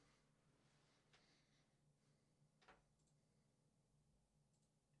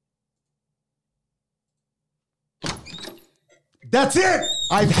That's it.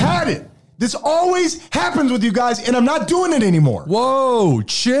 I've had it. This always happens with you guys, and I'm not doing it anymore. Whoa,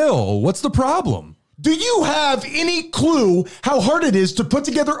 chill. What's the problem? Do you have any clue how hard it is to put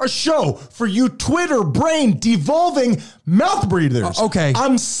together a show for you Twitter brain devolving mouth breathers? Okay.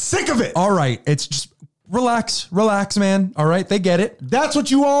 I'm sick of it. All right. It's just relax, man. All right. They get it. That's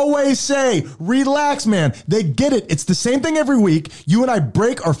what you always say. Relax, man. They get it. It's the same thing every week. You and I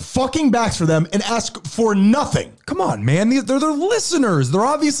break our fucking backs for them and ask for nothing. Come on, man. They're their listeners. They're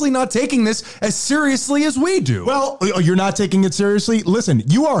obviously not taking this as seriously as we do. Well, you're not taking it seriously? Listen,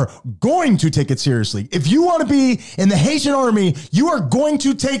 you are going to take it seriously. If you want to be in the Haitian army, you are going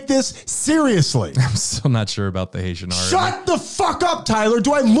to take this seriously. I'm still not sure about the Haitian army. Shut the fuck up, Tyler.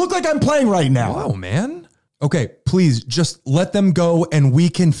 Do I look like I'm playing right now? Whoa, man. Okay, please just let them go and we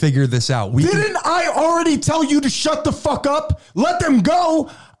can figure this out. Didn't I already tell you to shut the fuck up? Let them go.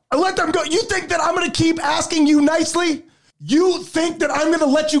 Let them go. You think that I'm going to keep asking you nicely? You think that I'm going to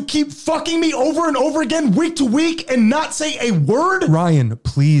let you keep fucking me over and over again week to week and not say a word? Ryan,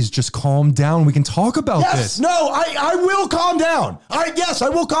 please just calm down. We can talk about this. No, I will calm down. Yes, I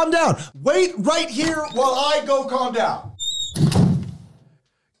will calm down. Wait right here while I go calm down.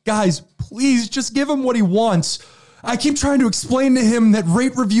 Guys, please just give him what he wants. I keep trying to explain to him that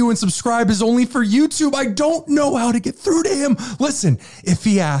rate, review, and subscribe is only for YouTube. I don't know how to get through to him. Listen, if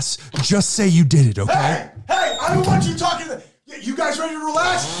he asks, just say you did it, okay? Hey, I don't want you talking to... You guys ready to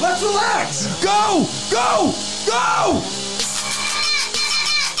relax? Let's relax. Go!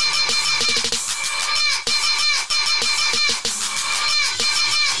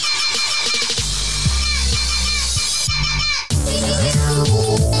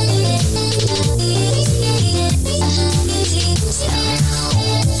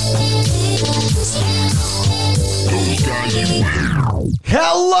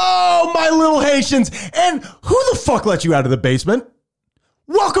 Hello, my little Haitians, and who the fuck let you out of the basement?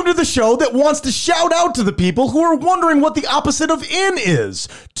 Welcome to the show that wants to shout out to the people who are wondering what the opposite of in is.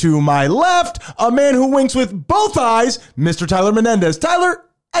 To my left, a man who winks with both eyes, Mr. Tyler Menendez. Tyler,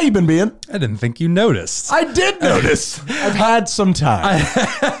 how you been being? I didn't think you noticed. I did notice. I've had some time.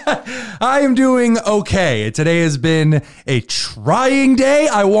 I am doing okay. Today has been a trying day.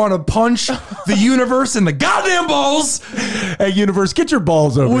 I want to punch the universe in the goddamn balls. Hey, universe, get your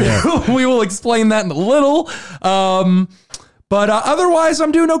balls over here. We will explain that in a little. But otherwise,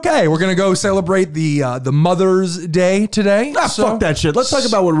 I'm doing okay. We're going to go celebrate the Mother's Day today. Fuck that shit. Let's talk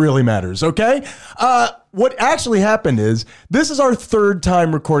about what really matters, okay? What actually happened is, this is our third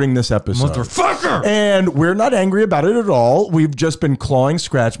time recording this episode. Motherfucker! And we're not angry about it at all. We've just been clawing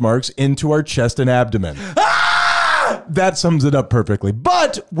scratch marks into our chest and abdomen. That sums it up perfectly.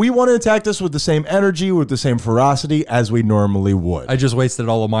 But we want to attack this with the same energy, with the same ferocity as we normally would. I just wasted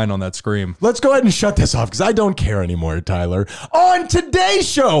all of mine on that scream. Let's go ahead and shut this off because I don't care anymore, Tyler. On today's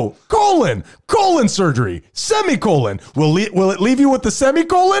show, colon surgery, semicolon. Will it leave you with the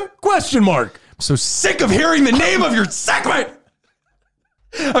semicolon? Question mark. I'm so sick of hearing the name of your segment.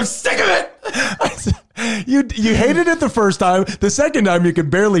 I'm sick of it. You hated it the first time. The second time you could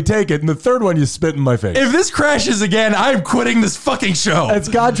barely take it. And the third one you spit in my face. If this crashes again, I'm quitting this fucking show. It's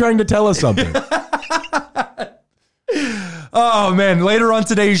God trying to tell us something. Oh man, later on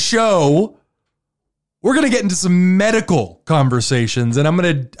today's show, we're going to get into some medical conversations and I'm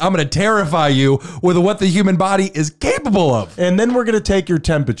going to terrify you with what the human body is capable of. And then we're going to take your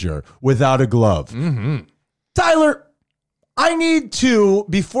temperature without a glove. Mm-hmm. Tyler, I need to,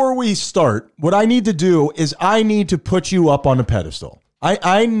 before we start, what I need to do is I need to put you up on a pedestal.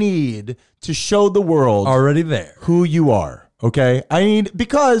 I need to show the world already there who you are. Okay.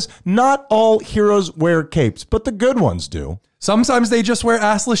 Because not all heroes wear capes, but the good ones do. Sometimes they just wear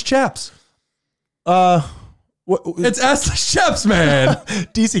assless chaps. It's assless chaps, man.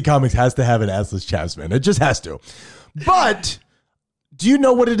 DC Comics has to have an assless chaps, man. It just has to. But do you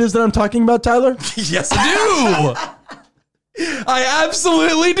know what it is that I'm talking about, Tyler? Yes, I do. I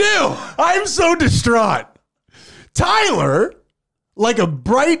absolutely do. I'm so distraught. Tyler, like a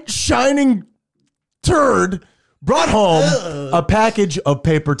bright, shining turd, brought home a package of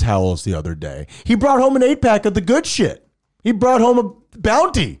paper towels the other day. He brought home an 8-pack of the good shit. He brought home a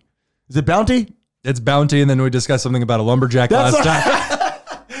Bounty. Is it Bounty? It's Bounty, and then we discussed something about a lumberjack last time.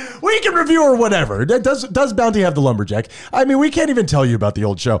 We can review or whatever. Does Bounty have the lumberjack? I mean, we can't even tell you about the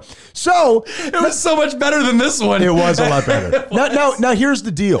old show. So it was so much better than this one. It was a lot better. Now, here's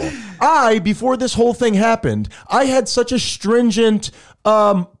the deal. Before this whole thing happened, I had such a stringent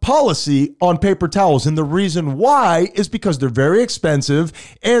policy on paper towels. And the reason why is because they're very expensive.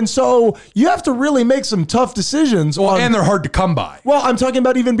 And so you have to really make some tough decisions. And they're hard to come by. Well, I'm talking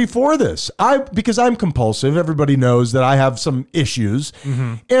about even before this. Because I'm compulsive, everybody knows that I have some issues.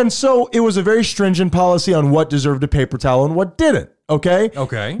 And so it was a very stringent policy on what deserved a paper towel and what didn't. Okay.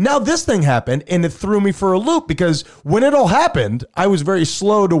 Now this thing happened and it threw me for a loop because when it all happened, I was very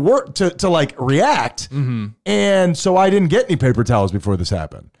slow to work to like react. And so I didn't get any paper towels before this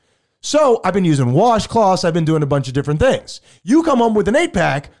happened. So I've been using washcloths. I've been doing a bunch of different things. You come home with an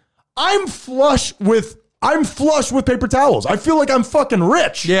 8-pack. I'm flush with paper towels. I feel like I'm fucking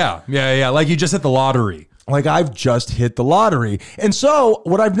rich. Yeah. Like you just hit the lottery. Like I've just hit the lottery. And so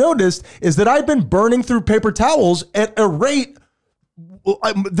what I've noticed is that I've been burning through paper towels at a rate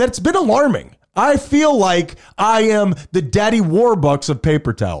that's been alarming. I feel like I am the Daddy Warbucks of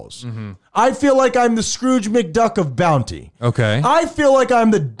paper towels. I feel like I'm the Scrooge McDuck of bounty. Okay. I feel like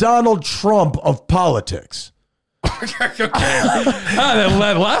I'm the Donald Trump of politics. That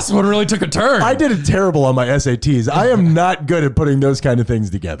last one really took a turn. I did it terrible on my SATs. I am not good at putting those kind of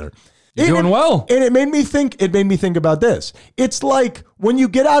things together. You're doing well. And it made me think about this. It's like when you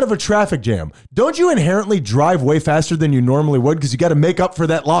get out of a traffic jam, don't you inherently drive way faster than you normally would because you got to make up for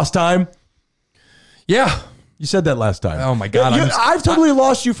that lost time? Yeah. You said that last time. Oh my God. I've totally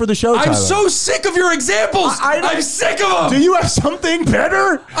lost you for the show, Tyler. I'm so sick of your examples. I'm sick of them. Do you have something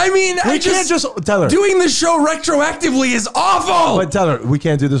better? I mean, Tyler. Doing the show retroactively is awful. But Tyler, we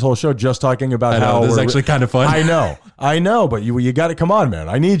can't do this whole show just talking about how this is actually kind of fun. I know, but you got to come on, man.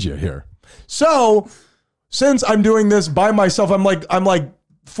 I need you here. So, since I'm doing this by myself, I'm like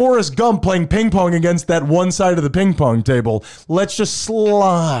Forrest Gump playing ping pong against that one side of the ping pong table. Let's just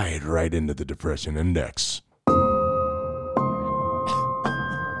slide right into the Depression Index.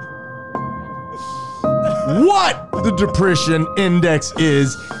 What the Depression Index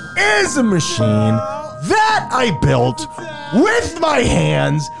is a machine that I built with my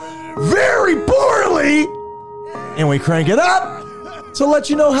hands very poorly, and we crank it up to let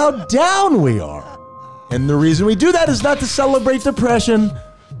you know how down we are. And the reason we do that is not to celebrate depression,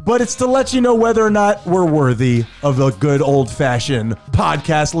 but it's to let you know whether or not we're worthy of a good old-fashioned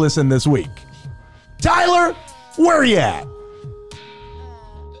podcast listen this week. Tyler, where are you at?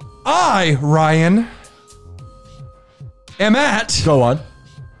 I, Ryan, am at... Go on.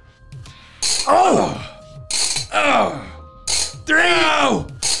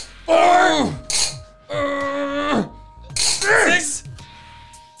 3, 4, 6.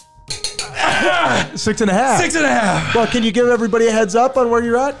 6.5. 6.5. Well, can you give everybody a heads up on where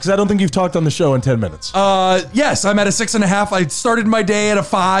you're at? Because I don't think you've talked on the show in 10 minutes. Yes, I'm at a 6.5. I started my day at a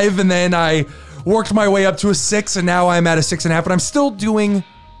 5, and then I worked my way up to a 6, and now I'm at a 6.5, but I'm still doing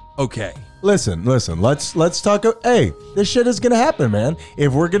okay. Listen, let's talk. Hey, this shit is going to happen, man.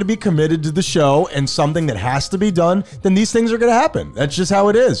 If we're going to be committed to the show and something that has to be done, then these things are going to happen. That's just how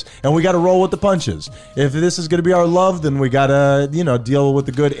it is. And we got to roll with the punches. If this is going to be our love, then we got to, deal with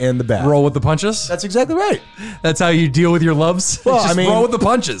the good and the bad. Roll with the punches? That's exactly right. That's how you deal with your loves? Well, just roll with the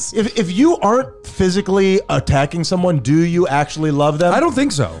punches. If you aren't physically attacking someone, do you actually love them? I don't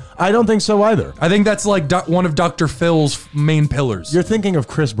think so. I don't think so either. I think that's like one of Dr. Phil's main pillars. You're thinking of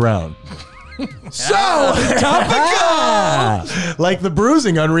Chris Brown. So topical, like the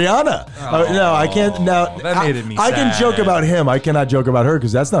bruising on Rihanna. No, I can't. Now that made me I can sad. joke about him. I cannot joke about her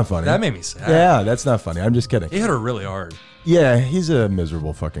because that's not funny. That made me sad. Yeah, that's not funny. I'm just kidding. He hit her really hard. Yeah, he's a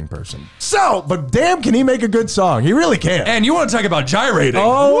miserable fucking person. So, but damn, can he make a good song? He really can. And you want to talk about gyrating?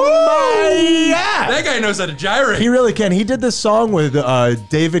 Oh my God. That guy knows how to gyrate. He really can. He did this song with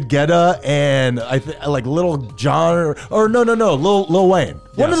David Guetta and like Little John or no, Lil Wayne.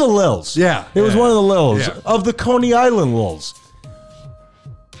 One Yes. of the Lils. Yeah. It was Yeah. one of the Lils Yeah. of the Coney Island Lils.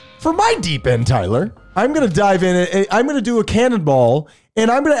 For my deep end, Tyler, I'm going to dive in. I'm going to do a cannonball,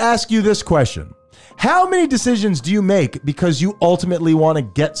 and I'm going to ask you this question. How many decisions do you make because you ultimately want to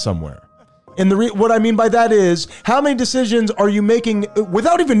get somewhere? And what I mean by that is, how many decisions are you making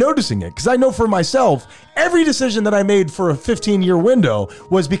without even noticing it? Because I know for myself, every decision that I made for a 15-year window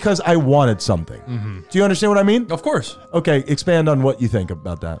was because I wanted something. Mm-hmm. Do you understand what I mean? Of course. Okay, expand on what you think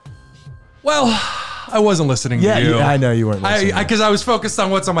about that. Well, I wasn't listening to you. Yeah, I know you weren't listening. Because I was focused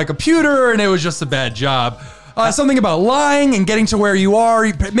on what's on my computer, and it was just a bad job. Something about lying and getting to where you are.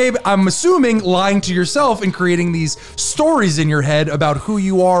 Maybe I'm assuming lying to yourself and creating these stories in your head about who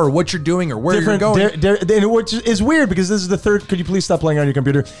you are or what you're doing or where you're going. Which is weird because this is the third. Could you please stop playing on your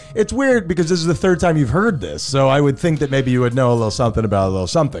computer? It's weird because this is the third time you've heard this. So I would think that maybe you would know a little something about a little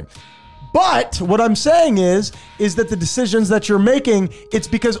something. But what I'm saying is that the decisions that you're making, it's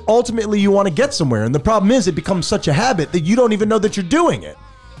because ultimately you want to get somewhere. And the problem is it becomes such a habit that you don't even know that you're doing it.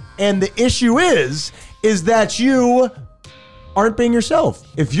 And the issue is that you aren't being yourself.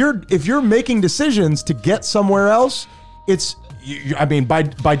 If you're making decisions to get somewhere else,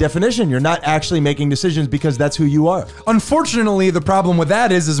 by definition, you're not actually making decisions because that's who you are. Unfortunately, the problem with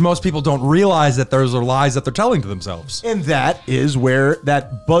that is most people don't realize that those are lies that they're telling to themselves. And that is where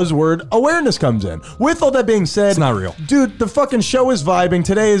that buzzword awareness comes in. With all that being said, it's not real. Dude, the fucking show is vibing.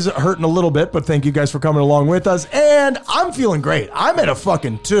 Today is hurting a little bit, but thank you guys for coming along with us. And I'm feeling great. I'm at a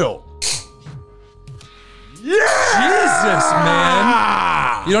fucking 2. Yeah! Jesus,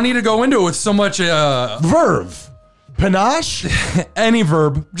 man. You don't need to go into it with so much verve. Panache? Any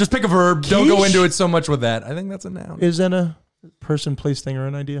verb. Just pick a verb. Quiche? Don't go into it so much with that. I think that's a noun. Is that a person, place, thing, or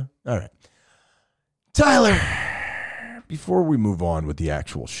an idea? All right. Tyler, before we move on with the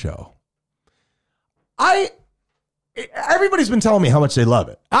actual show, everybody's been telling me how much they love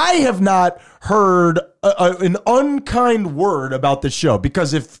it. I have not heard an unkind word about the show,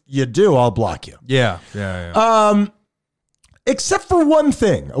 because if you do, I'll block you. Yeah. Except for one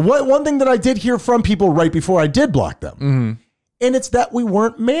thing. One thing that I did hear from people right before I did block them. Mm-hmm. And it's that we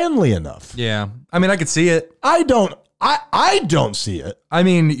weren't manly enough. Yeah. I mean, I could see it. I don't see it. I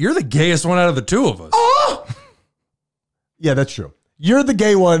mean, you're the gayest one out of the two of us. Oh! Yeah, that's true. You're the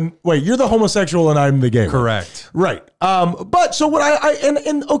gay one. Wait, you're the homosexual and I'm the gay one. Correct. Right. But so what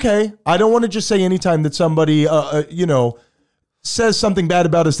okay, I don't want to just say anytime that somebody, says something bad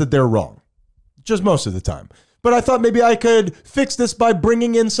about us that they're wrong. Just most of the time. But I thought maybe I could fix this by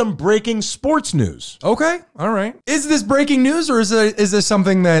bringing in some breaking sports news. Okay. All right. Is this breaking news, or is this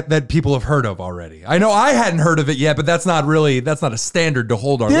something that people have heard of already? I know I hadn't heard of it yet, but that's not a standard to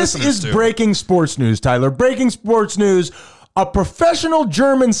hold our listeners to. This is breaking sports news, Tyler. Breaking sports news. A professional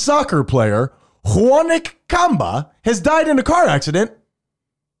German soccer player, Juanik Kamba, has died in a car accident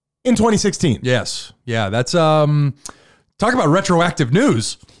in 2016. Yes. Yeah, that's talk about retroactive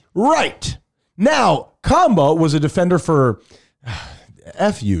news. Right. Now, Kamba was a defender for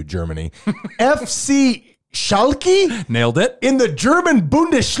FU Germany. FC Schalke? Nailed it. In the German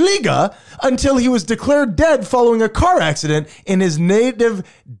Bundesliga until he was declared dead following a car accident in his native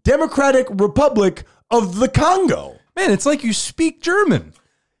Democratic Republic of the Congo. Man, it's like you speak German.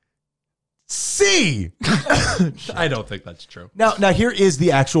 See. I don't think that's true. Now here is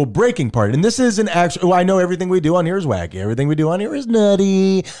the actual breaking part. And this is an actual, I know everything we do on here is wacky. Everything we do on here is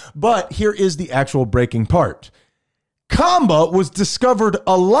nutty. But here is the actual breaking part. Kamba was discovered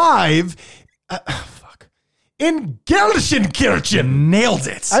alive in Gelsenkirchen. Nailed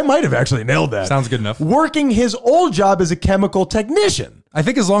it. I might have actually nailed that. Sounds good enough. Working his old job as a chemical technician. I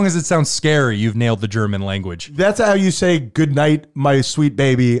think as long as it sounds scary, you've nailed the German language. That's how you say, good night, my sweet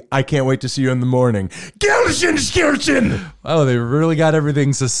baby. I can't wait to see you in the morning. Gelsenkirchen! Oh, they really got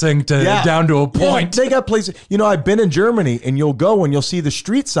everything succinct down to a point. Yeah, they got places. I've been in Germany, and you'll go and you'll see the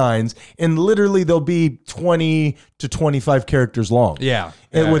street signs, and literally they'll be 20 to 25 characters long. Yeah.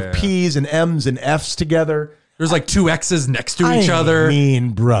 With P's and M's and F's together. There's like 2 X's next to each other.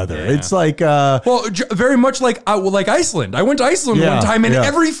 Brother. Yeah. It's like... very much like Iceland. I went to Iceland one time, and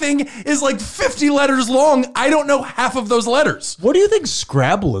everything is like 50 letters long. I don't know half of those letters. What do you think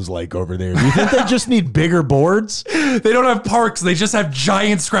Scrabble is like over there? Do you think they just need bigger boards? They don't have parks. They just have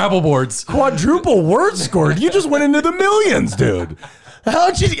giant Scrabble boards. Quadruple word score. You just went into the millions, dude.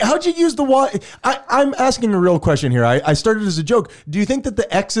 How'd you use the Y? I'm asking a real question here. I started as a joke. Do you think that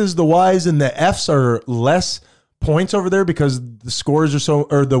the X's, the Y's, and the F's are less points over there because the scores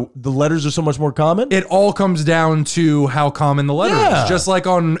are the letters are so much more common? It all comes down to how common the letter is. Just like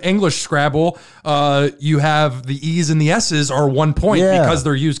on English Scrabble, you have the E's and the S's are 1 point because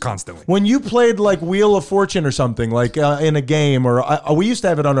they're used constantly. When you played like Wheel of Fortune or something, like in a game, or we used to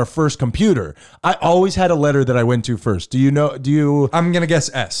have it on our first computer, I always had a letter that I went to first. Do you know? I'm going to guess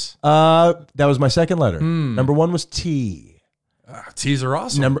S. That was my second letter. Number 1 was T. T's are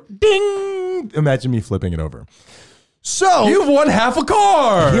awesome. Ding! Imagine me flipping it over. So you've won half a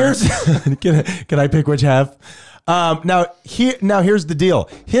car. Can I pick which half? Now here's the deal.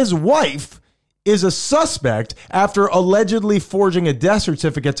 His wife is a suspect after allegedly forging a death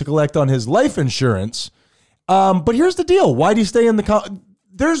certificate to collect on his life insurance. But here's the deal. Why'd he stay in the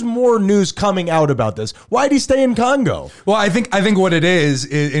There's more news coming out about this. Why'd he stay in Congo? Well, I think what it is,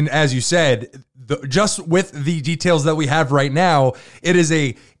 and as you said, just with the details that we have right now, it is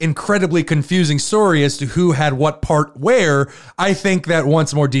a incredibly confusing story as to who had what part where. I think that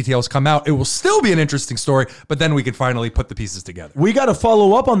once more details come out, it will still be an interesting story, but then we can finally put the pieces together. We got to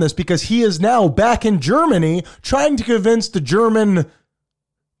follow up on this because he is now back in Germany trying to convince the German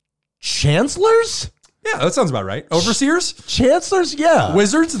chancellors? Yeah, that sounds about right. Overseers? Chancellors? Yeah.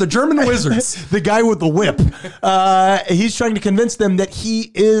 Wizards? The German wizards. The guy with the whip. He's trying to convince them that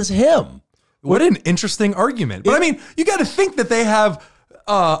he is him. What an interesting argument. But I mean, you got to think that they have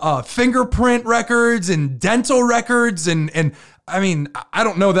fingerprint records and dental records and I mean, I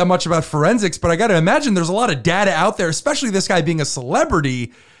don't know that much about forensics, but I got to imagine there's a lot of data out there, especially this guy being a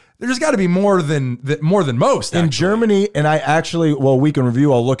celebrity. There's got to be more than most. In Germany, and Week in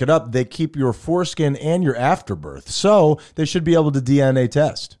Review, I'll look it up. They keep your foreskin and your afterbirth, so they should be able to DNA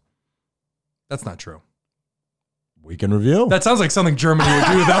test. That's not true. Week in Review. That sounds like something Germany would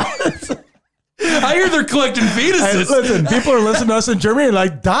do, though. I hear they're collecting fetuses. Listen, people are listening to us in Germany and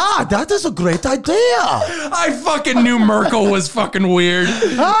like, that is a great idea. I fucking knew Merkel was fucking weird.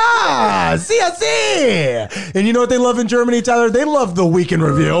 See. And you know what they love in Germany, Tyler? They love the Week in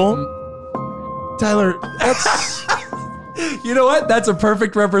Review. Tyler, that's... You know what? That's a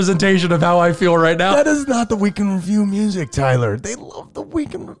perfect representation of how I feel right now. That is not the Week in Review music, Tyler. They love the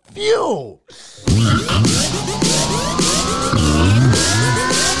Week in Review.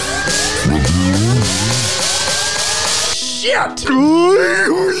 Shit!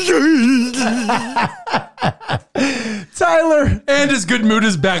 Tyler. And his good mood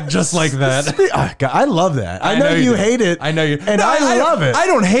is back just like that. I love that. I know you hate it. I know you. And I love it. I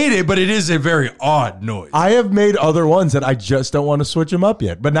don't hate it, but it is a very odd noise. I have made other ones that I just don't want to switch them up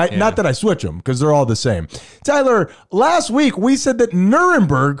yet. But not that I switch them, because they're all the same. Tyler, last week we said that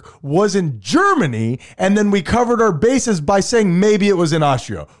Nuremberg was in Germany, and then we covered our bases by saying maybe it was in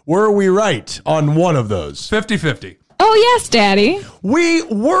Austria. Were we right on one of those? 50-50. Oh, yes, Daddy. We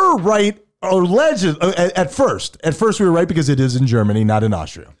were right. At first we were right because it is in Germany, not in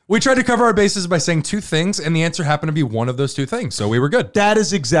Austria. We tried to cover our bases by saying two things, and the answer happened to be one of those two things. So we were good. That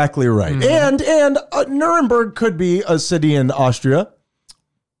is exactly right. Mm-hmm. And Nuremberg could be a city in Austria.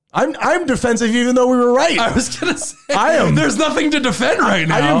 I'm defensive, even though we were right. I was gonna say there's nothing to defend right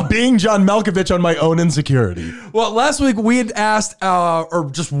now. I am being John Malkovich on my own insecurity. Well, last week we had asked or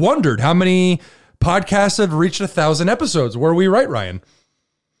just wondered how many podcasts have reached 1,000 episodes. Were we right, Ryan?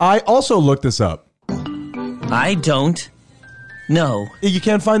 I also looked this up. I don't know. You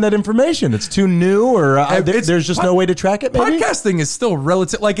can't find that information. It's too new, or there's just no way to track it, maybe? Podcasting is still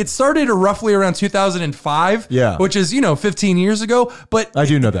relative. Like, it started roughly around 2005, which is, 15 years ago. But I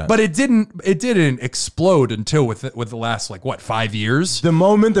do know that. But it didn't explode until with the last, 5 years? The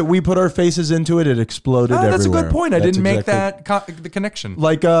moment that we put our faces into it, it exploded everywhere. That's a good point. I didn't make the connection.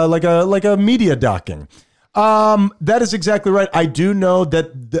 Like a media docking. That is exactly right. I do know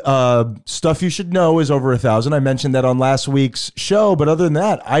that Stuff You Should Know is over 1,000. I mentioned that on last week's show, but other than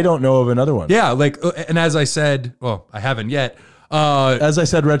that, I don't know of another one. Yeah, and as I said, well, I haven't yet. As I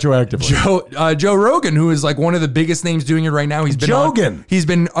said, retroactively, Joe Rogan, who is one of the biggest names doing it right now. He's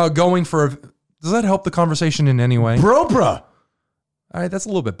been going for. Does that help the conversation in any way? Bropra. All right, that's a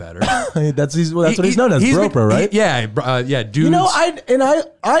little bit better. That's what he's known as, Bropra, right? Yeah, dudes.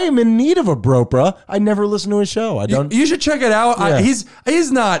 I am in need of a Bropra. I never listen to his show. I don't. You should check it out. Yeah.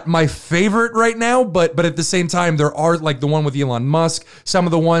 He's not my favorite right now, but at the same time, there are the one with Elon Musk. Some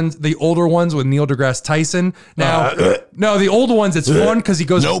of the older ones with Neil deGrasse Tyson. Now, no, the old ones, it's fun because he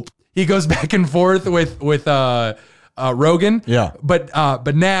goes back and forth with Rogan. Yeah.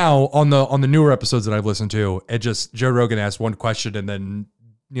 But now on the newer episodes that I've listened to, it just Joe Rogan asks one question and then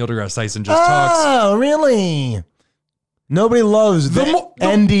Neil deGrasse Tyson just talks. Oh, really? Nobody loves the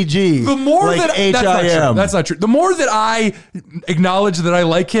NDG. The more that HIM. That's not true. The more that I acknowledge that I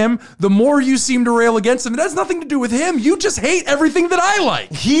like him, the more you seem to rail against him. It has nothing to do with him. You just hate everything that I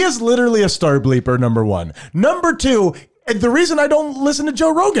like. He is literally a star bleeper, number one. Number two, the reason I don't listen to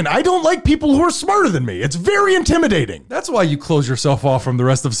Joe Rogan, I don't like people who are smarter than me. It's very intimidating. That's why you close yourself off from the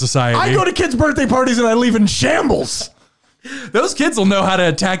rest of society. I go to kids' birthday parties and I leave in shambles. Those kids will know how to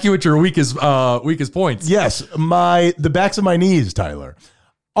attack you at your weakest points. Yes, the backs of my knees, Tyler.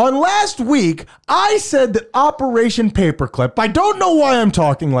 On last week, I said that Operation Paperclip, I don't know why I'm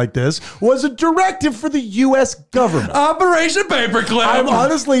talking like this, was a directive for the U.S. government. Operation Paperclip. I'm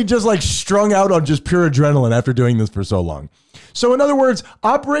honestly just strung out on just pure adrenaline after doing this for so long. So in other words,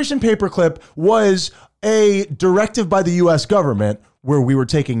 Operation Paperclip was a directive by the U.S. government where we were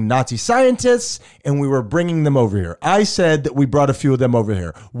taking Nazi scientists and we were bringing them over here. I said that we brought a few of them over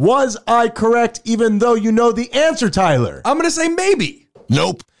here. Was I correct, even though you know the answer, Tyler? I'm going to say maybe.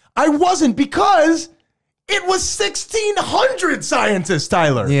 Nope. I wasn't, because it was 1,600 scientists,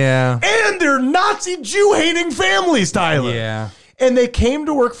 Tyler. Yeah. And their Nazi Jew-hating families, Tyler. Yeah. And they came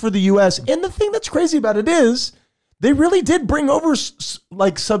to work for the U.S. And the thing that's crazy about it is they really did bring over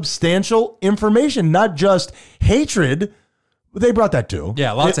substantial information, not just hatred, They brought that too.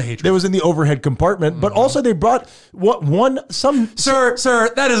 Yeah, lots of hatred. It was in the overhead compartment, but also they brought Sir,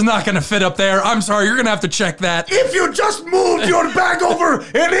 that is not going to fit up there. I'm sorry, you're going to have to check that. If you just moved your bag over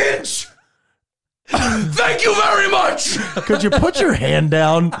an inch, Thank you very much. could you put your hand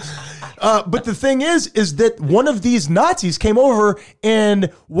down? But the thing is that one of these Nazis came over and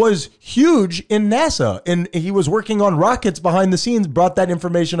was huge in NASA, and he was working on rockets behind the scenes, brought that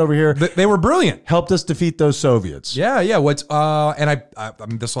information over here, They were brilliant. helped us defeat those Soviets. Yeah. What's and I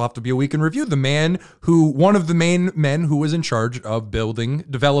mean, this will have to be a week in review. One of the main men who was in charge of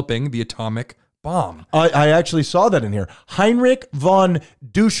developing the atomic bomb. I actually saw that in here. Heinrich von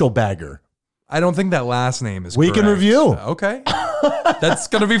Duschelbagger. I don't think that last name is Week in correct. review. Okay. That's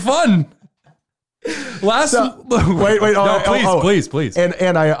going to be fun. Wait. No, please.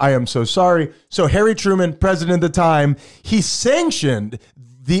 And I am so sorry. So Harry Truman, president at the time, he sanctioned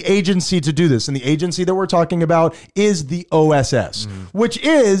the agency to do this. And the agency that we're talking about is the OSS, which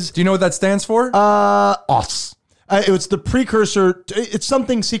is... Do you know what that stands for? OSS. It's the precursor. It's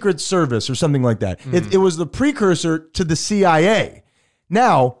something Secret Service or something like that. It was the precursor to the CIA.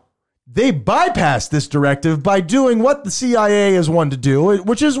 Now... they bypassed this directive by doing what the CIA is one to do,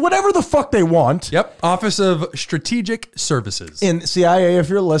 which is whatever the fuck they want. Yep. Office of Strategic Services. In CIA, if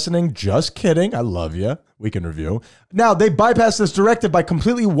you're listening, just kidding. I love you. Week in review. Now, they bypassed this directive by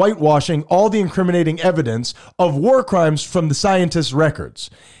completely whitewashing all the incriminating evidence of war crimes from the scientists' records.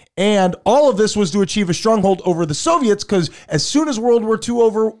 And all of this was to achieve a stronghold over the Soviets, because as soon as World War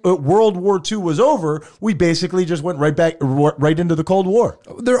II was over, we basically just went right into the Cold War.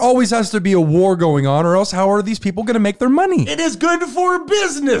 There always has to be a war going on, or else how are these people going to make their money? It is good for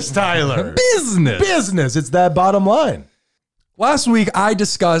business, Tyler. Business. It's that bottom line. Last week, I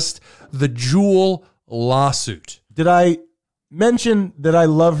discussed the Jewel lawsuit. Did I mention that I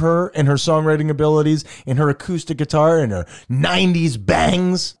love her and her songwriting abilities and her acoustic guitar and her 90s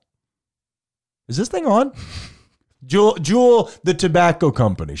bangs? Is this thing on? Jewel, the tobacco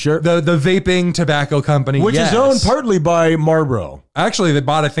company, sure. The vaping tobacco company, Which yes. is owned partly by Marlboro. Actually, they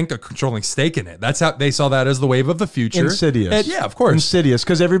bought, I think, a controlling stake in it. That's how they saw that as the wave of the future. Insidious. And, yeah, of course. Insidious,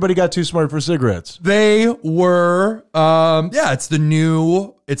 because everybody got too smart for cigarettes. They were, it's the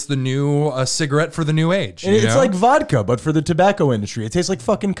new cigarette for the new age. And it's like vodka, but for the tobacco industry. It tastes like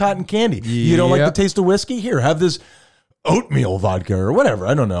fucking cotton candy. You don't like the taste of whiskey? Here, have this oatmeal vodka or whatever.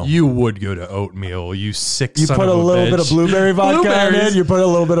 I don't know. You would go to oatmeal, you sick You son put of a little bit of blueberry vodka in it. You put a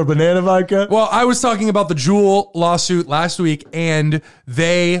little bit of banana vodka. Well, I was talking about the Jewel lawsuit last week, and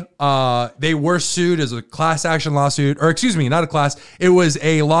they were sued as a class action lawsuit, or excuse me, not a class. It was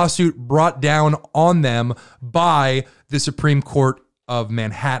a lawsuit brought down on them by the Supreme Court of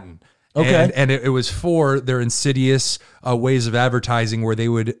Manhattan. Okay. And it was for their insidious ways of advertising, where they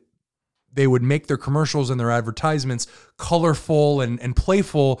would make their commercials and their advertisements colorful and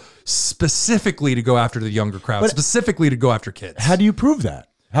playful, specifically to go after the younger crowd, specifically to go after kids. How do you prove that?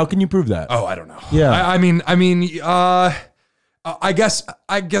 How can you prove that? Oh, I don't know. Yeah. I guess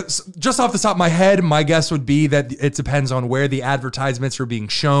just off the top of my head, my guess would be that it depends on where the advertisements are being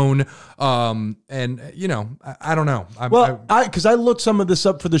shown. I don't know. Because I looked some of this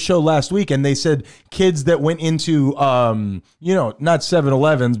up for the show last week, and they said kids that went into, not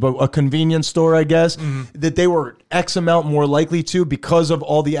 7-Elevens, but a convenience store, I guess, that they were X amount more likely to, because of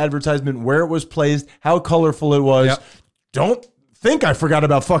all the advertisement, where it was placed, how colorful it was. Yep. Don't think I forgot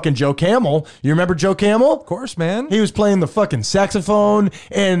about fucking Joe Camel. You remember Joe Camel? Of course, man. He was playing the fucking saxophone,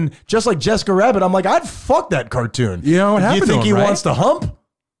 and just like Jessica Rabbit, I'm like, I'd fuck that cartoon. You know what happened You think to him, he right? wants to hump?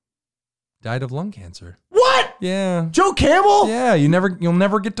 Died of lung cancer. What? Yeah. Joe Camel? Yeah, you'll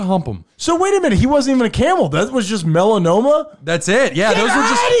never get to hump him. So wait a minute, he wasn't even a camel. That was just melanoma? That's it. Yeah, Get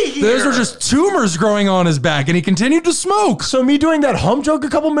outta here! those were just tumors growing on his back, and he continued to smoke. So me doing that hump joke a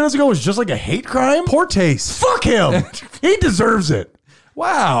couple minutes ago was just like a hate crime? Poor taste. Fuck him. He deserves it.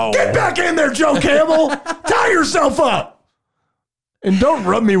 Wow. Get back in there, Joe Camel. Tie yourself up. And don't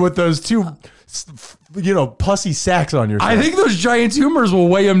rub me with those two, pussy sacks on your face. I think those giant tumors will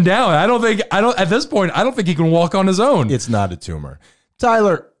weigh him down. At this point, I don't think he can walk on his own. It's not a tumor.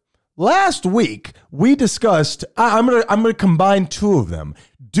 Tyler, last week we discussed, I'm gonna combine two of them.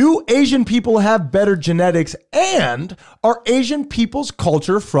 Do Asian people have better genetics, and are Asian people's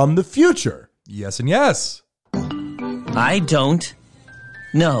culture from the future? Yes and yes. I don't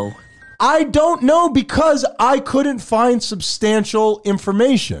know. I don't know, because I couldn't find substantial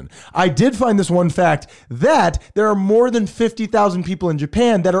information. I did find this one fact, that there are more than 50,000 people in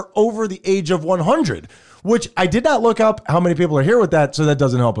Japan that are over the age of 100, which I did not look up how many people are here with that, so that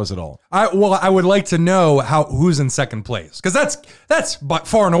doesn't help us at all. I would like to know who's in second place, because that's by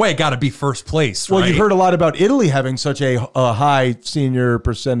far and away got to be first place. Well, right? you've heard a lot about Italy having such a high senior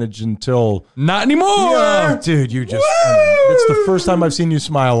percentage until... Not anymore. Yeah, dude, you just... it's the first time I've seen you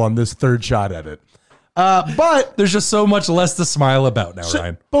smile on this third shot at it. But there's just so much less to smile about now,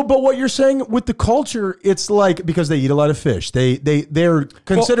 Ryan. But what you're saying with the culture, it's like because they eat a lot of fish, they're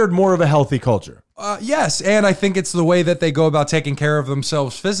considered more of a healthy culture. Yes, and I think it's the way that they go about taking care of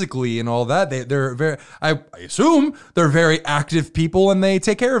themselves physically and all that. They're very, I assume they're very active people, and they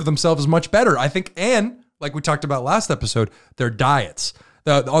take care of themselves much better. I think, and like we talked about last episode, their diets,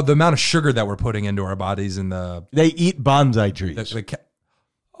 the amount of sugar that we're putting into our bodies, and they eat bonsai trees.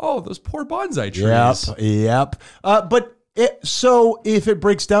 Those poor bonsai trees. Yep. So if it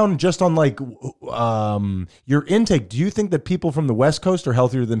breaks down just on like your intake, do you think that people from the West Coast are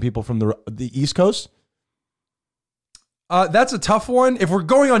healthier than people from the East Coast? That's a tough one. If we're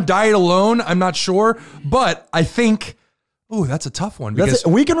going on diet alone, I'm not sure, but I think. Ooh, that's a tough one because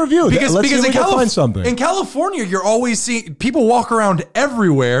we can review because Let's see if we can find something. In California, you're always seeing people walk around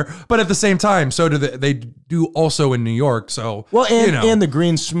everywhere, but at the same time, so do they do also in New York. So and the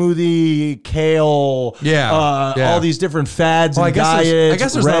green smoothie, kale, all these different fads and diets. I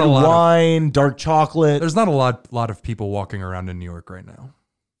guess there's red not a lot wine, dark chocolate. There's not a lot of people walking around in New York right now.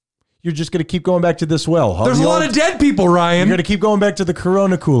 You're just going to keep going back to this well, huh? There's a lot of dead people, Ryan. You're going to keep going back to the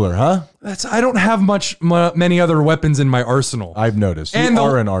Corona cooler, huh? I don't have many other weapons in my arsenal. I've noticed. You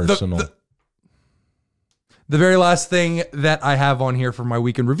are an arsenal. The very last thing that I have on here for my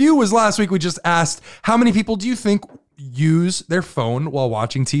weekend review was last week we just asked, how many people do you think use their phone while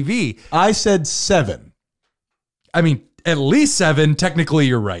watching TV? I said 7. I mean, at least 7. Technically,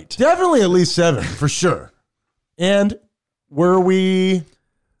 you're right. Definitely at least 7, for sure. And were we...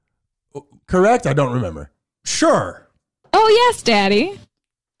 correct? I don't remember. Sure. Oh yes, Daddy.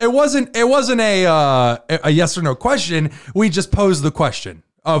 It wasn't a yes or no question. We just posed the question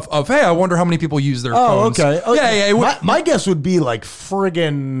of hey, I wonder how many people use their phones. Okay. Yeah. My guess would be like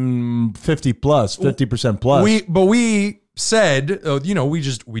friggin' 50% plus. We said,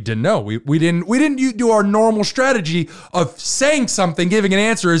 we didn't know. We didn't do our normal strategy of saying something, giving an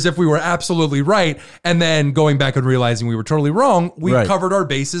answer as if we were absolutely right, and then going back and realizing we were totally wrong. We covered our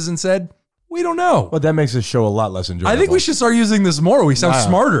bases and said, we don't know. Well, that makes this show a lot less enjoyable. I think we should start using this more. We sound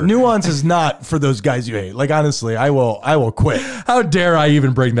smarter. Nuance is not for those guys you hate. Like, honestly, I will quit. How dare I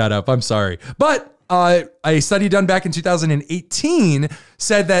even bring that up? I'm sorry. But a study done back in 2018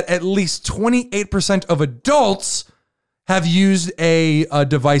 said that at least 28% of adults have used a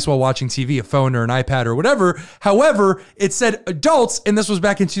device while watching TV, a phone or an iPad or whatever. However, it said adults, and this was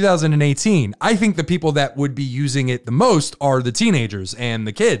back in 2018. I think the people that would be using it the most are the teenagers and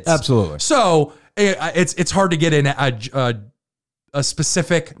the kids. Absolutely. So it's hard to get in a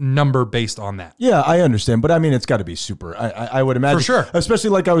specific number based on that. Yeah, I understand, but I mean, it's got to be super. I would imagine, for sure,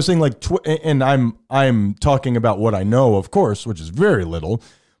 especially like I was saying, like, and I'm talking about what I know, of course, which is very little,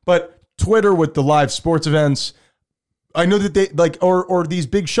 but Twitter with the live sports events. I know that they like, or these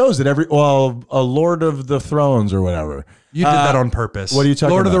big shows that a Lord of the Thrones or whatever. You did that on purpose. What are you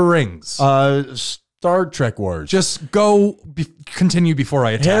talking Lord about? of the Rings. Star Trek Wars. Just continue before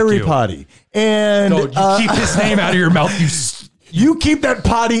I attack Harry you. Potty. And you keep his name out of your mouth. You keep that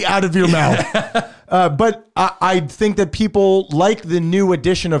potty out of your mouth. But I think that people like the new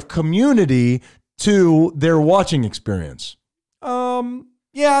addition of Community to their watching experience.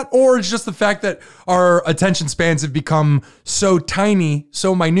 Yeah, or it's just the fact that our attention spans have become so tiny,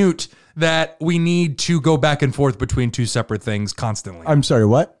 so minute, that we need to go back and forth between two separate things constantly. I'm sorry,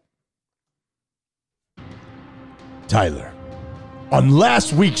 what? Tyler, on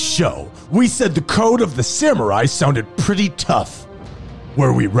last week's show, we said the code of the samurai sounded pretty tough.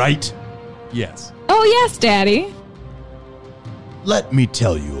 Were we right? Yes. Oh yes, Daddy. Let me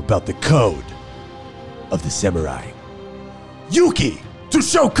tell you about the code of the samurai. Yuki, to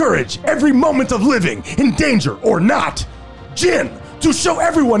show courage every moment of living, in danger or not. Jin, to show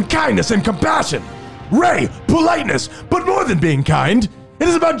everyone kindness and compassion. Rei, politeness, but more than being kind, it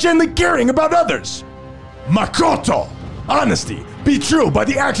is about gently caring about others. Makoto, honesty, be true by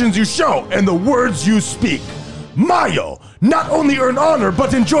the actions you show and the words you speak. Mayo, not only earn honor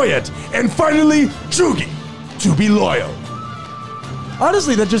but enjoy it. And finally, Jugi, to be loyal.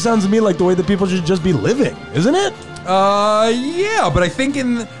 Honestly, that just sounds to me like the way that people should just be living, isn't it? Yeah, but I think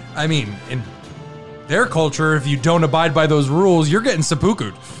in their culture, if you don't abide by those rules, you're getting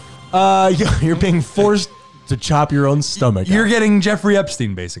seppuku'd. You're being forced to chop your own stomach. You're getting Jeffrey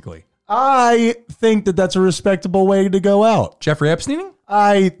Epstein, basically. I think that that's a respectable way to go out. Jeffrey Epsteining?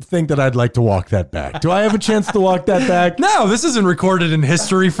 I think that I'd like to walk that back. Do I have a chance to walk that back? No, this isn't recorded in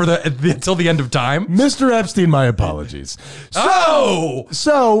history for until the end of time. Mr. Epstein, my apologies.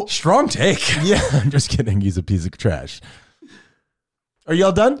 So Strong take. yeah, I'm just kidding. He's a piece of trash. Are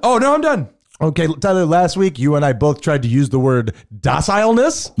y'all done? Oh, no, I'm done. Okay, Tyler, last week you and I both tried to use the word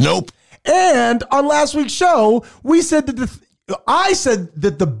docileness. Nope. And on last week's show, we said that I said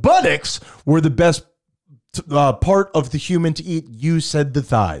that the buttocks were the best part of the human to eat. You said the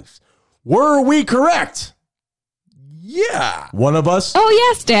thighs. Were we correct? Yeah. One of us? Oh,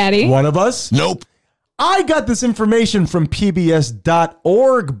 yes, Daddy. One of us? Nope. I got this information from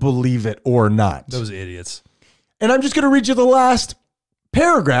pbs.org, believe it or not. Those idiots. And I'm just going to read you the last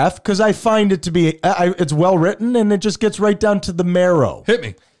paragraph because I find it to be, it's well written and it just gets right down to the marrow. Hit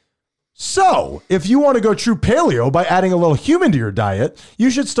me. So, if you want to go true paleo by adding a little human to your diet, you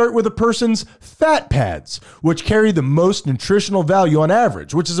should start with a person's fat pads, which carry the most nutritional value on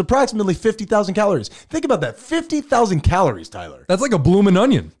average, which is approximately 50,000 calories. Think about that, 50,000 calories, Tyler. That's like a bloomin'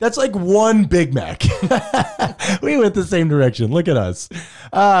 onion. That's like one Big Mac. We went the same direction. Look at us.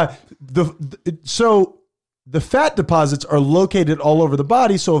 So the fat deposits are located all over the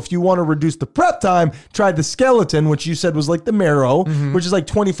body. So if you want to reduce the prep time, try the skeleton, which you said was like the marrow, which is like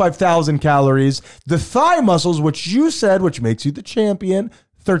 25,000 calories. The thigh muscles, which you said, which makes you the champion,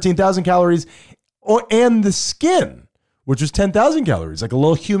 13,000 calories. And the skin, which was 10,000 calories, like a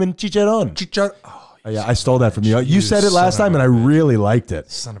little human chicharron. Oh, yeah, I stole that from you. You said it last time, and I really liked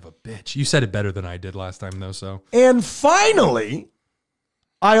it. Son of a bitch. You said it better than I did last time, though, so. And finally,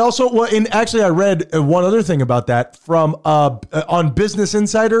 I also, I read one other thing about that from on Business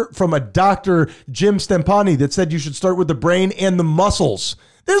Insider from a Dr. Jim Stempani that said you should start with the brain and the muscles.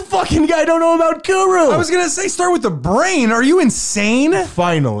 This fucking guy don't know about Guru. I was going to say start with the brain. Are you insane?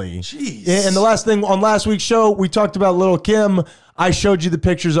 Finally. Jeez. And the last thing, on last week's show, we talked about Little Kim. I showed you the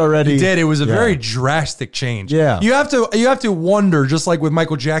pictures already. You did. It was a very drastic change. Yeah. You have to wonder, just like with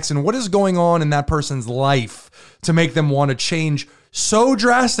Michael Jackson, what is going on in that person's life to make them want to change so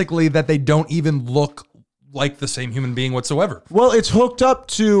drastically that they don't even look like the same human being whatsoever. Well, it's hooked up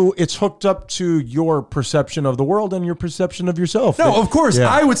to your perception of the world and your perception of yourself. No, of course. Yeah.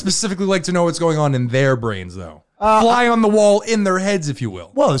 I would specifically like to know what's going on in their brains, though. Fly on the wall in their heads, if you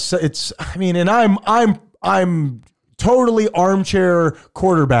will. Well, it's I mean, and I'm totally armchair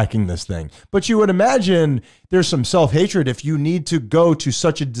quarterbacking this thing. But you would imagine there's some self-hatred if you need to go to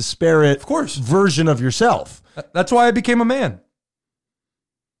such a disparate version of yourself. That's why I became a man.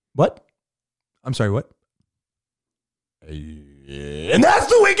 What? I'm sorry, what? And that's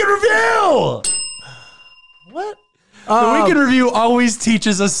the Week in Review! What? The Week in Review always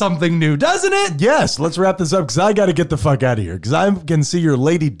teaches us something new, doesn't it? Yes, let's wrap this up because I got to get the fuck out of here because I can see your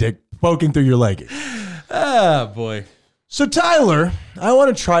lady dick poking through your legging. Ah, boy. So, Tyler, I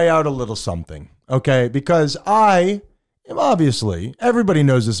want to try out a little something, okay? Because I am obviously, everybody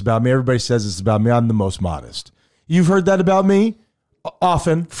knows this about me. Everybody says this about me. I'm the most modest. You've heard that about me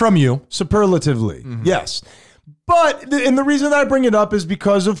often. From you. Superlatively, yes. But, and the reason I bring it up is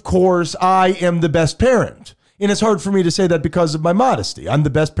because, of course, I am the best parent. And it's hard for me to say that because of my modesty. I'm the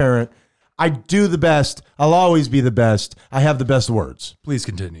best parent. I do the best. I'll always be the best. I have the best words. Please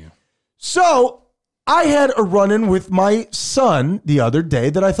continue. So I had a run-in with my son the other day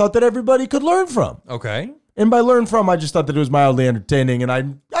that I thought that everybody could learn from. Okay. And by learn from, I just thought that it was mildly entertaining. And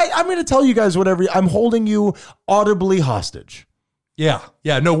I'm going to tell you guys whatever. I'm holding you audibly hostage. Yeah.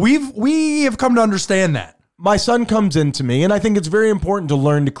 Yeah. No, we have come to understand that. My son comes into me, and I think it's very important to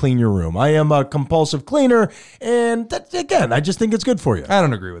learn to clean your room. I am a compulsive cleaner, and that, again, I just think it's good for you. I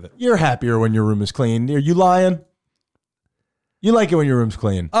don't agree with it. You're happier when your room is clean. Are you lying? You like it when your room's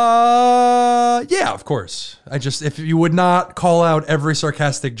clean? Yeah, of course. If you would not call out every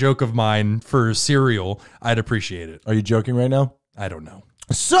sarcastic joke of mine for cereal, I'd appreciate it. Are you joking right now? I don't know.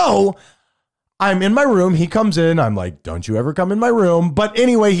 So I'm in my room. He comes in. I'm like, don't you ever come in my room. But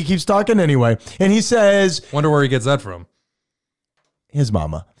anyway, he keeps talking anyway. And he says, wonder where he gets that from. His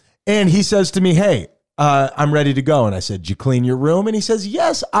mama. And he says to me, hey, I'm ready to go. And I said, did you clean your room? And he says,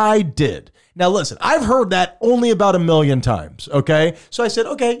 yes, I did. Now, listen, I've heard that only about 1 million times. Okay. So I said,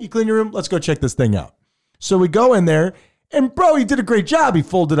 okay, you clean your room. Let's go check this thing out. So we go in there. And bro, he did a great job. He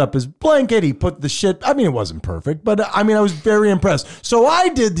folded up his blanket. He put the shit. I mean, it wasn't perfect, but I mean, I was very impressed. So I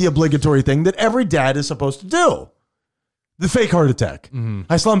did the obligatory thing that every dad is supposed to do. The fake heart attack.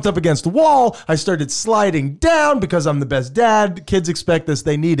 I slumped up against the wall. I started sliding down because I'm the best dad. Kids expect this.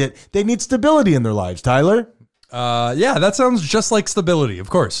 They need it. They need stability in their lives, Tyler. Yeah, that sounds just like stability, of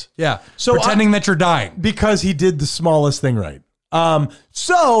course. Yeah. So pretending that you're dying. Because he did the smallest thing right.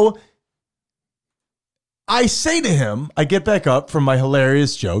 So I say to him, I get back up from my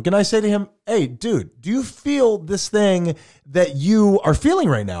hilarious joke, and I say to him, hey, dude, do you feel this thing that you are feeling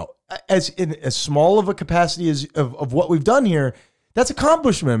right now? As in as small of a capacity as of what we've done here, that's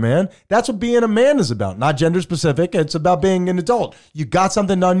accomplishment, man. That's what being a man is about. Not gender specific. It's about being an adult. You got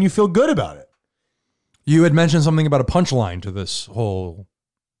something done, you feel good about it. You had mentioned something about a punchline to this whole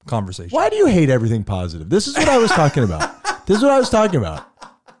conversation. Why do you hate everything positive? This is what I was talking about. This is what I was talking about.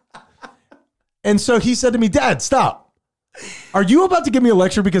 And so he said to me, Dad, stop. Are you about to give me a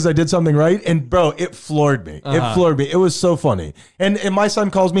lecture because I did something right? And bro, it floored me. It floored me. It was so funny. And my son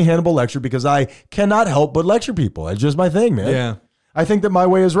calls me Hannibal Lecture because I cannot help but lecture people. It's just my thing, man. Yeah. I think that my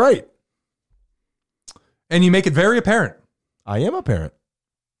way is right. And you make it very apparent. I am a parent.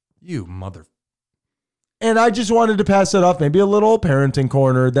 You mother. And I just wanted to pass it off. Maybe a little parenting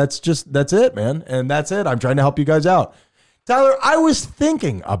corner. That's it, man. And that's it. I'm trying to help you guys out. Tyler, I was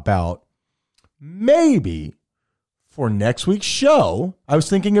thinking about maybe for next week's show, I was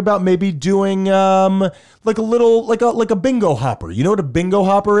thinking about maybe doing like a bingo hopper. You know what a bingo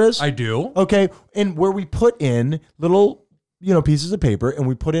hopper is? I do. Okay. And where we put in little, pieces of paper and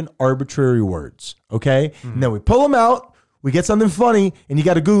we put in arbitrary words. Okay. And then we pull them out. We get something funny and you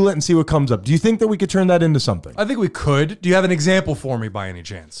got to Google it and see what comes up. Do you think that we could turn that into something? I think we could. Do you have an example for me by any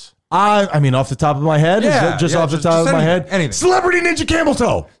chance? I mean, off the top of my head? Yeah, Is it off the top of my head? Anything. Celebrity Ninja Camel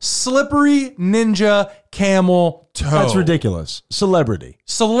Toe. Slippery Ninja Camel Toe. That's ridiculous. Celebrity.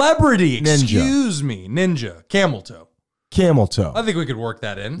 Celebrity. Ninja. Excuse me. Ninja. Camel Toe. Camel Toe. I think we could work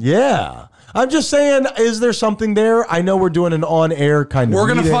that in. Yeah. I'm just saying, is there something there? I know we're doing an on-air kind of We're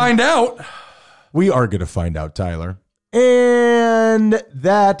going to find out. We are going to find out, Tyler. And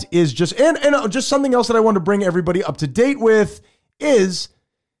that is just, and just something else that I want to bring everybody up to date with is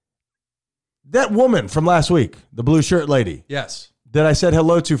that woman from last week, the blue shirt lady. Yes. That I said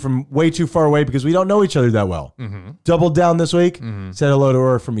hello to from way too far away because we don't know each other that well. Doubled down this week, said hello to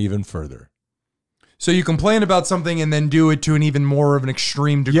her from even further. So you complain about something and then do it to an even more of an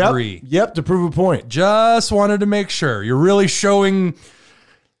extreme degree. Yep, to prove a point. Just wanted to make sure. You're really showing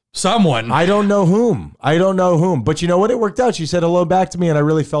someone. I don't know whom. But you know what? It worked out. She said hello back to me and I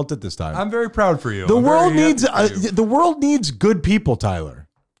really felt it this time. I'm very proud for you. The world needs good people, Tyler.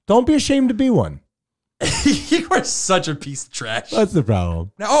 Don't be ashamed to be one. You are such a piece of trash. That's the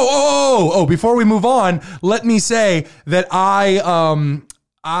problem. Now, before we move on, let me say that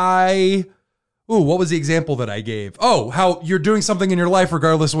what was the example that I gave? Oh, how you're doing something in your life,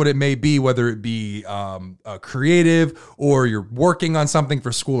 regardless of what it may be, whether it be creative or you're working on something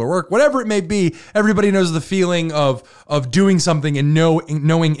for school or work, whatever it may be. Everybody knows the feeling of doing something and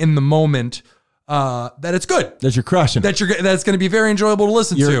knowing in the moment that it's good. That you're crushing. That's going to be very enjoyable to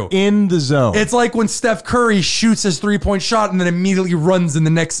listen You're to. in the zone. It's like when Steph Curry shoots his 3-point shot and then immediately runs in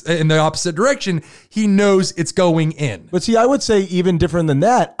the opposite direction. He knows it's going in. But see, I would say even different than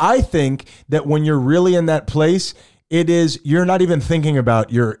that. I think that when you're really in that place, you're not even thinking about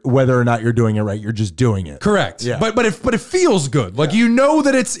whether or not you're doing it right. You're just doing it. Correct. Yeah. But it feels good. Like you know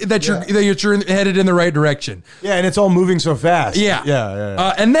that you're headed in the right direction. Yeah, and it's all moving so fast.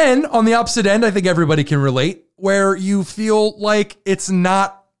 Yeah. And then on the opposite end, I think everybody can relate, where you feel like it's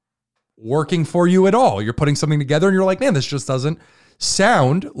not working for you at all. You're putting something together and you're like, man, this just doesn't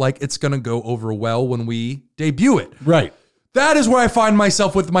sound like it's going to go over well when we debut it. Right. That is where I find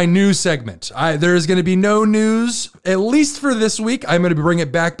myself with my news segment. There is going to be no news, at least for this week. I'm going to bring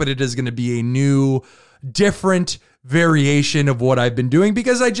it back, but it is going to be a new, different variation of what I've been doing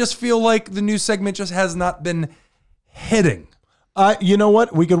because I just feel like the news segment just has not been hitting. You know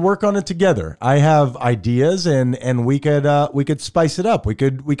what? We could work on it together. I have ideas, and we could spice it up. We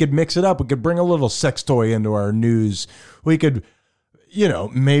could mix it up. We could bring a little sex toy into our news. We could,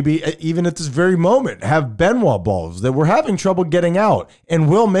 maybe even at this very moment, have Benoit balls that we're having trouble getting out, and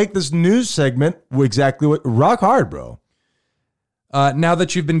we'll make this news segment exactly what rock hard, bro. Now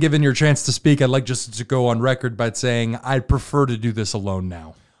that you've been given your chance to speak, I'd like just to go on record by saying I'd prefer to do this alone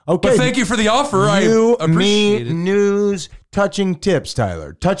now. Okay. But thank you for the offer. I appreciate it. News, touching tips,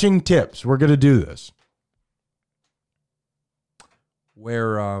 Tyler. Touching tips. We're going to do this.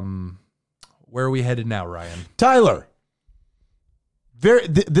 Where are we headed now, Ryan? Tyler,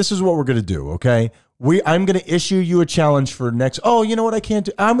 this is what we're going to do, okay? I'm going to issue you a challenge for next... Oh, you know what I can't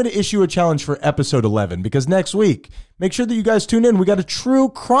do? I'm going to issue a challenge for episode 11 because next week, make sure that you guys tune in. We got a true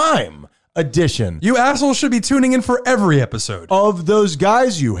crime edition. You assholes should be tuning in for every episode. Of Those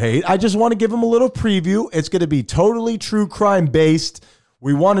Guys You Hate. I just want to give them a little preview. It's going to be totally true crime based.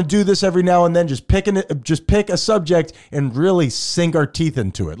 We want to do this every now and then, just pick a subject and really sink our teeth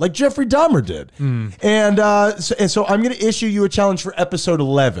into it, like Jeffrey Dahmer did. And so I'm going to issue you a challenge for episode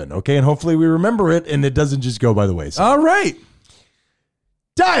 11, okay? And hopefully we remember it and it doesn't just go by the wayside. All right.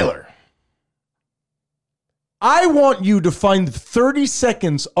 Tyler, I want you to find 30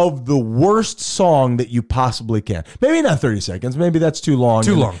 seconds of the worst song that you possibly can. Maybe not 30 seconds. Maybe that's too long.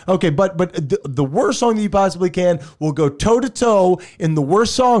 Too long. Okay, but the worst song that you possibly can. We'll go toe-to-toe in the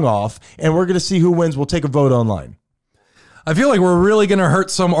worst song off, and we're going to see who wins. We'll take a vote online. I feel like we're really going to hurt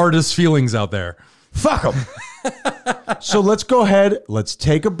some artists' feelings out there. Fuck them. So let's go ahead. Let's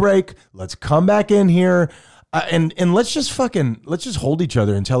take a break. Let's come back in here. And let's just hold each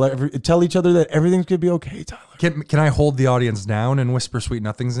other and tell each other that everything's going to be okay, Tyler. Can I hold the audience down and whisper sweet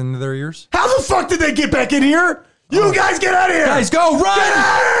nothings into their ears? How the fuck did they get back in here? You guys get out of here! Guys, go! Run! Get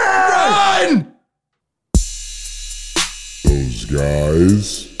out of here! Run! Those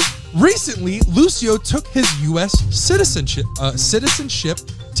guys. Recently, Lucio took his U.S. citizenship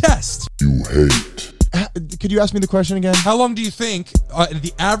test. You hate. Could you ask me the question again? How long do you think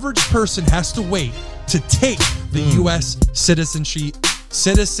the average person has to wait to take the U.S. citizenship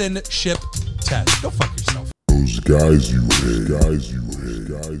test? Go fuck yourself. Those guys you hate. Guys you hate.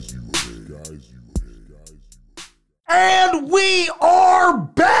 Guys you hate. Guys you hate. Guys you hate. And we are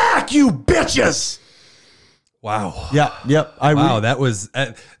back, you bitches! Wow. Yep. Wow, that was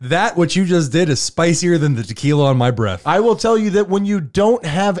that. What you just did is spicier than the tequila on my breath. I will tell you that when you don't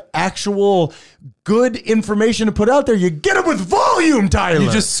have actual good information to put out there, you get it with volume, Tyler.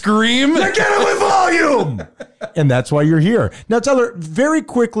 You just scream. You get it with volume. And that's why you're here. Now, Tyler, very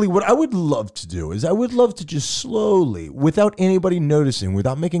quickly, what I would love to do is I would love to just slowly, without anybody noticing,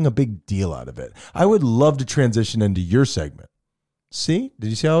 without making a big deal out of it, I would love to transition into your segment. See? Did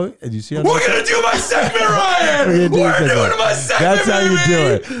you see how? We're gonna do my segment, Ryan. We're doing my segment. That's how you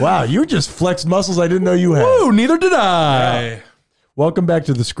do it. Wow, you just flexed muscles I didn't know you had. Woo, neither did I. Yeah. Welcome back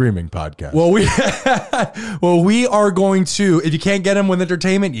to the Screaming Podcast. Well, we are going to. If you can't get him with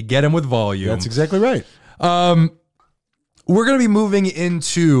entertainment, you get him with volume. That's exactly right. We're gonna be moving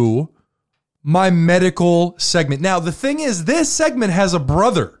into my medical segment. Now, the thing is, this segment has a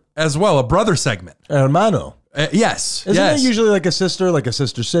brother as well, a brother segment. Hermano. Yes. Isn't it usually like a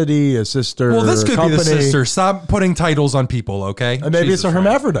sister city, a sister Well, this could company? be the sister. Stop putting titles on people, okay? And maybe it's a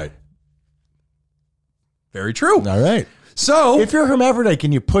hermaphrodite. Very true. All right. So, if you're a hermaphrodite,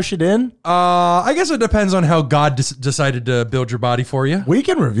 can you push it in? I guess it depends on how God decided to build your body for you. We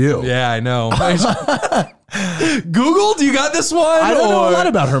can review. Yeah, I know. Google, do you got this one? I don't know a lot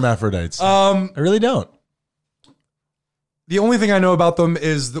about hermaphrodites. I really don't. The only thing I know about them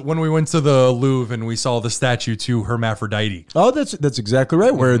is that when we went to the Louvre and we saw the statue to Hermaphrodite. Oh, that's exactly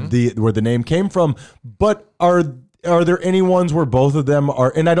right. Where the name came from. But are there any ones where both of them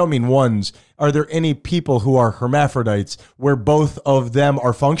are? And I don't mean ones. Are there any people who are hermaphrodites where both of them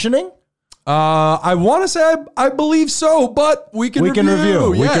are functioning? I want to say I believe so, but we can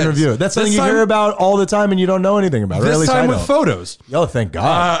review. We can review. That's something you hear about all the time and you don't know anything about. This time with photos. Oh, thank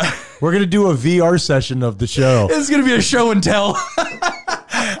God. We're going to do a VR session of the show. It's going to be a show and tell.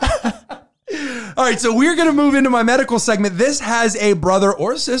 All right, so we're going to move into my medical segment. This has a brother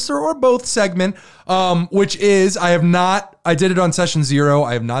or sister or both segment, which is I did it on session 0.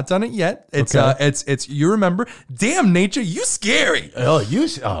 I have not done it yet. It's it's you remember. Damn, nature, you scary.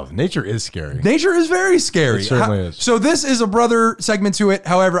 Nature is scary. Nature is very scary. It certainly is. So this is a brother segment to it.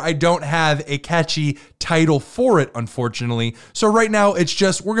 However, I don't have a catchy title for it, unfortunately. So right now it's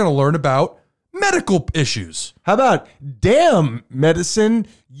just we're going to learn about medical issues. How about damn medicine,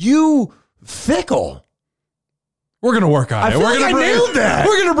 you fickle. We're gonna work on it. We're gonna nailed that.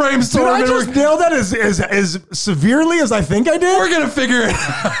 We're gonna brainstorm. Did I just nail that as severely as I think I did? We're gonna figure it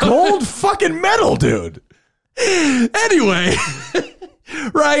out. Gold fucking medal, dude. Anyway,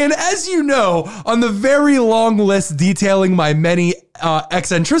 Ryan, as you know, on the very long list detailing my many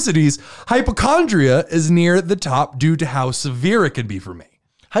eccentricities, hypochondria is near the top due to how severe it can be for me.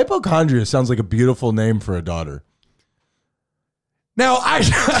 Hypochondria sounds like a beautiful name for a daughter. Now,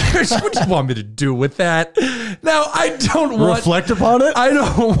 what do you want me to do with that? Now, I don't want... Reflect upon it? I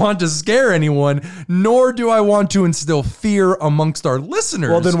don't want to scare anyone, nor do I want to instill fear amongst our listeners.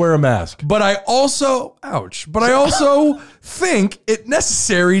 Well, then wear a mask. But I also... Ouch. But I also think it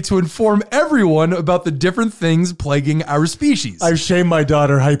necessary to inform everyone about the different things plaguing our species. I've shamed my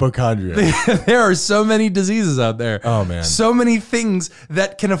daughter hypochondria. There are so many diseases out there. Oh, man. So many things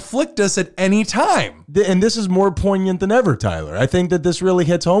that can afflict us at any time. And this is more poignant than ever, Tyler. I think that this really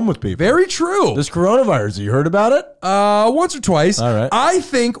hits home with people. Very true. This coronavirus, you heard about it? Once or twice. All right. I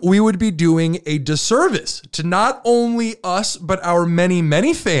think we would be doing a disservice to not only us, but our many,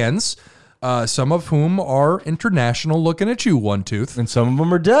 many fans, some of whom are international, looking at you, One Tooth. And some of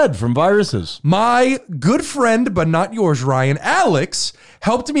them are dead from viruses. My good friend, but not yours, Ryan, Alex,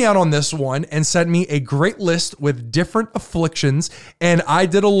 helped me out on this one and sent me a great list with different afflictions. And I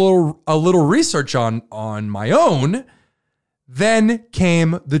did a little research on my own. Then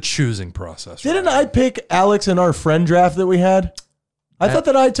came the choosing process. Didn't I pick Alex in our friend draft that we had? I thought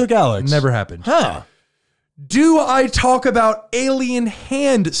that I took Alex. Never happened. Huh. Do I talk about alien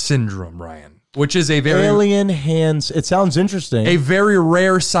hand syndrome, Ryan? Which is a very Alien hands. It sounds interesting. a very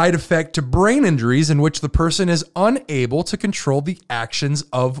rare side effect to brain injuries in which the person is unable to control the actions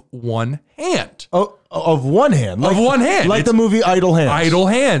of one hand. Oh, of one hand. Of one hand. Like It's the movie Idle Hands. Idle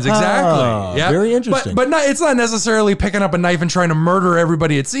hands, exactly. Ah, Yeah, very interesting. But not, it's not necessarily picking up a knife and trying to murder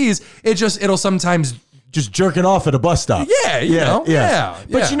everybody it sees. It'll sometimes. Just jerking off at a bus stop. Yeah, you know, yeah.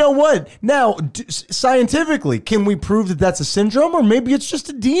 But you know what? Now, scientifically, can we prove that that's a syndrome, or maybe it's just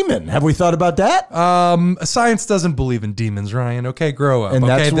a demon? Have we thought about that? Science doesn't believe in demons, Ryan. Okay, grow up. And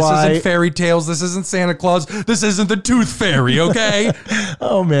okay, that's this why- isn't fairy tales. This isn't Santa Claus. This isn't the Tooth Fairy. Okay.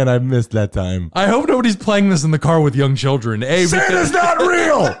 Oh man, I missed that time. I hope nobody's playing this in the car with young children. Santa's not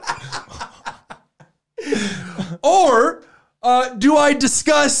real. Or do I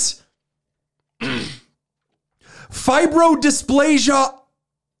discuss fibrodysplasia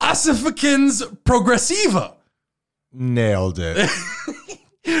ossificans progressiva, Nailed it.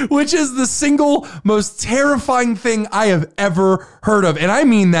 which is the single most terrifying thing I have ever heard of. And I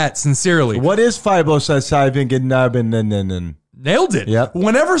mean that sincerely. What is fibrosesivin? Nailed it. Yep.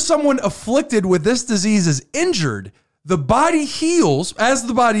 Whenever someone afflicted with this disease is injured, the body heals. As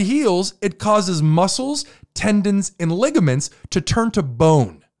the body heals, it causes muscles, tendons, and ligaments to turn to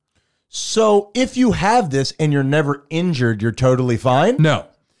bone. So if you have this and you're never injured, you're totally fine? No.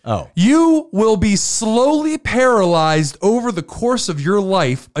 Oh. You will be slowly paralyzed over the course of your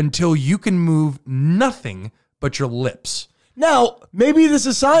life until you can move nothing but your lips. Now, maybe this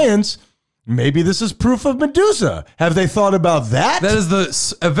is science. Maybe this is proof of Medusa. Have they thought about that? That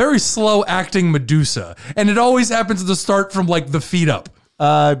is a very slow acting Medusa. And it always happens to start from like the feet up.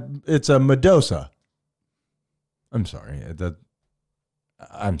 It's a Medusa. I'm sorry.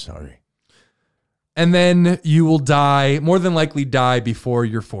 I'm sorry. And then you will die, more than likely die before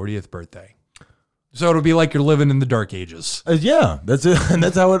your 40th birthday. So it'll be like you're living in the dark ages. Yeah, that's it. And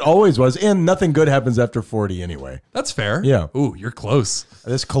that's how it always was. And nothing good happens after 40 anyway. That's fair. Yeah. Ooh, you're close.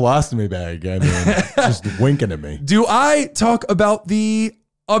 This colostomy bag, I mean, just winking at me. Do I talk about the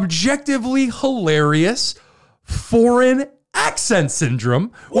objectively hilarious foreign accent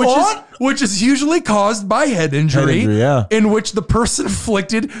syndrome, which is usually caused by head injury, yeah. in which the person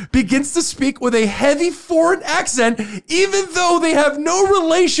afflicted begins to speak with a heavy foreign accent, even though they have no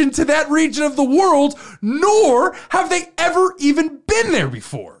relation to that region of the world, nor have they ever even been there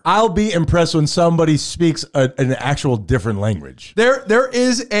before. I'll be impressed when somebody speaks an actual different language. There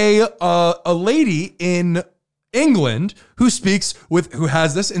is a lady in England who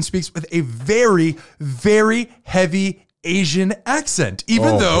has this and speaks with a very, very heavy Asian accent,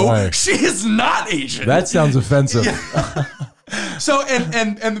 even though boy. she is not Asian. That sounds offensive. So,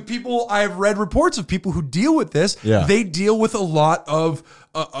 and the people, I've read reports of people who deal with this, Yeah. they deal with a lot of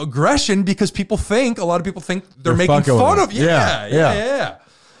aggression because a lot of people think they're making fucking with fun them. of you. Yeah.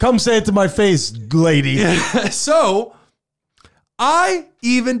 Come say it to my face, lady. So I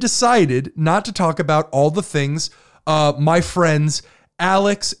even decided not to talk about all the things my friends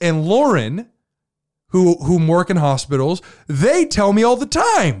Alex and Lauren, who work in hospitals, they tell me all the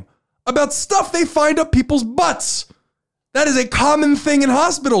time about stuff they find up people's butts. That is a common thing in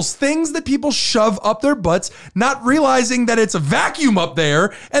hospitals, things that people shove up their butts, not realizing that it's a vacuum up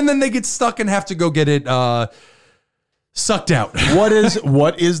there, and then they get stuck and have to go get it sucked out. What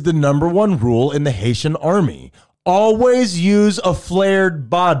is the number one rule in the Haitian army? Always use a flared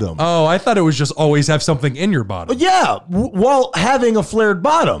bottom. Oh, I thought it was just always have something in your bottom. Yeah, while having a flared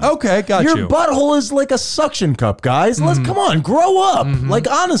bottom. Okay, got Your you. butthole is like a suction cup, guys. Let's come on, grow up. Like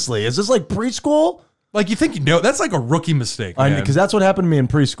honestly, is this like preschool? Like you think you know, that's like a rookie mistake. I man. because that's what happened to me in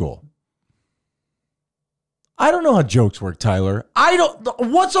preschool. I don't know how jokes work, Tyler.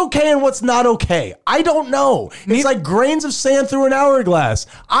 What's okay and what's not okay. I don't know. It's like grains of sand through an hourglass.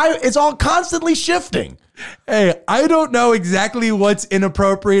 It's all constantly shifting. Hey, I don't know exactly what's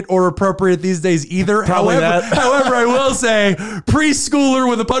inappropriate or appropriate these days either. Probably that. However, I will say preschooler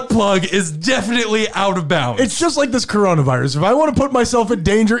with a butt plug is definitely out of bounds. It's just like this coronavirus. If I want to put myself in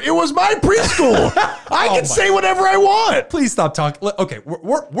danger, it was my preschool. I can say whatever I want. Please stop talking. Okay,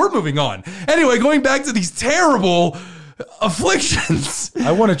 we're moving on. Anyway, going back to these terrible afflictions.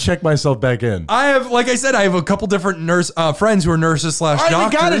 I want to check myself back in. I have, like I said, I have a couple different friends who are nurses / All right,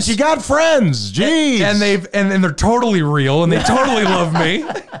 doctors. you got it. You got friends. Jeez. And they're totally real and they totally love me.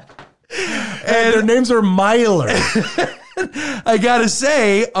 And their names are Myler. I gotta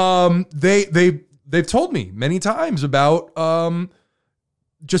say, they've told me many times about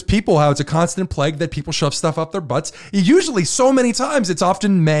just people, how it's a constant plague that people shove stuff up their butts. Usually, so many times, it's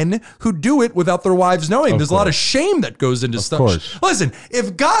often men who do it without their wives knowing. There's a lot of shame that goes into stuff. course. Listen,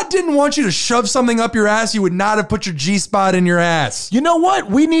 if God didn't want you to shove something up your ass, you would not have put your G-spot in your ass. You know what?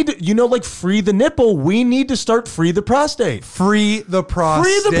 We need to, like free the nipple. We need to start free the prostate. Free the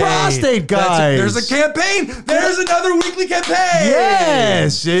prostate. Free the prostate, guys. There's a campaign. There's another weekly campaign.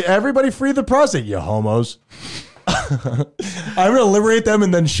 Yes. Everybody free the prostate, you homos. I'm going to liberate them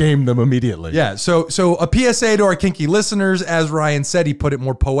and then shame them immediately. Yeah, so a PSA to our kinky listeners, as Ryan said, he put it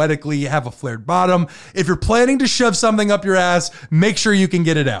more poetically, have a flared bottom. If you're planning to shove something up your ass, make sure you can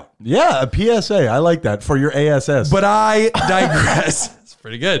get it out. Yeah, a PSA. I like that for your ASS. But I digress. It's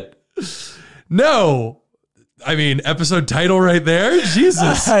pretty good. No, I mean, episode title right there.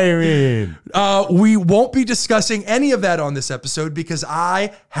 Jesus. I mean, we won't be discussing any of that on this episode because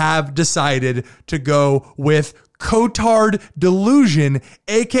I have decided to go with Cotard delusion,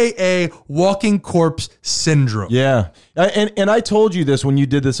 aka walking corpse syndrome. yeah. And I told you this when you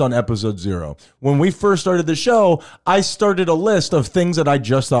did this on episode 0. When we first started the show, I started a list of things that I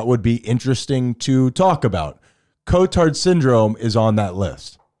just thought would be interesting to talk about. Cotard syndrome is on that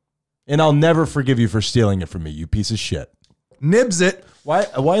list. And I'll never forgive you for stealing it from me, you piece of shit. Nibs it. Why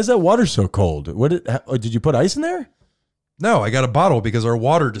is that water so cold? Did you put ice in there? No, I got a bottle because our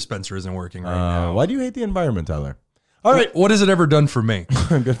water dispenser isn't working right now. Why do you hate the environment, Tyler? All right. What has it ever done for me?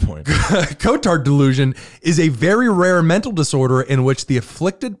 Good point. Cotard delusion is a very rare mental disorder in which the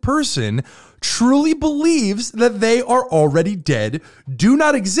afflicted person truly believes that they are already dead, do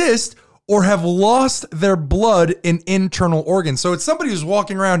not exist, or have lost their blood and internal organs. So it's somebody who's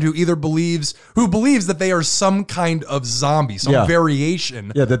walking around who believes that they are some kind of zombie, some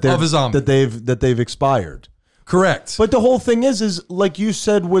variation of a zombie. That they've expired. Correct. But the whole thing is like you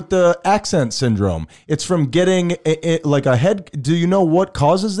said with the accent syndrome. It's from getting like a head. Do you know what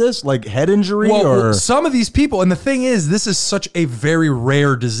causes this? Like head injury or some of these people. And the thing is, this is such a very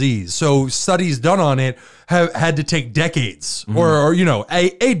rare disease. So studies done on it have had to take decades or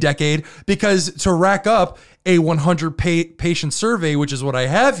a decade, because to rack up a 100 patient survey, which is what I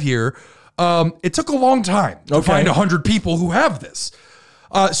have here, it took a long time to find 100 people who have this.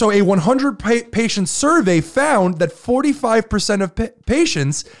 So a 100 patient survey found that 45% of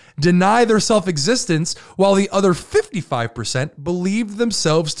patients deny their self-existence, while the other 55% believed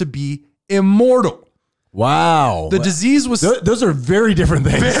themselves to be immortal. Wow. The disease was... Those are very different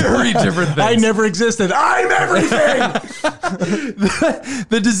things. Very different things. I never existed. I'm everything.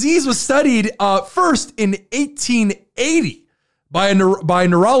 The disease was studied first in 1880 by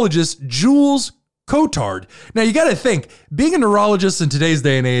neurologist Jules Cotard. Now you got to think, being a neurologist in today's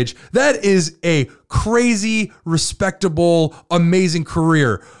day and age, that is a crazy, respectable, amazing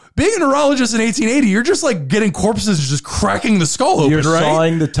career. Being a neurologist in 1880, you're just like getting corpses, just cracking the skull open, You're right?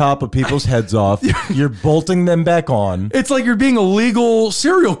 sawing the top of people's heads off. You're bolting them back on. It's like you're being a legal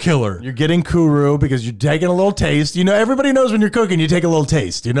serial killer. You're getting kuru because you're taking a little taste. Everybody knows when you're cooking, you take a little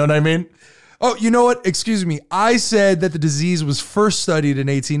taste. You know what I mean? Oh, you know what? Excuse me. I said that the disease was first studied in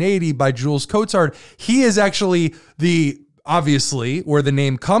 1880 by Jules Cotard. He is actually obviously where the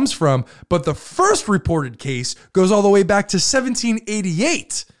name comes from, but the first reported case goes all the way back to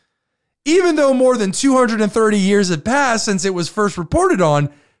 1788. Even though more than 230 years had passed since it was first reported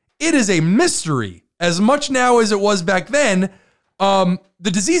on, it is a mystery. As much now as it was back then, the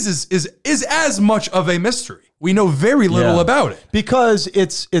disease is as much of a mystery. We know very little about it. Because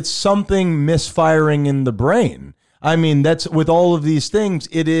it's something misfiring in the brain. I mean, that's with all of these things,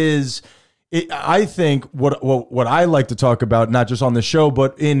 I think what I like to talk about, not just on the show,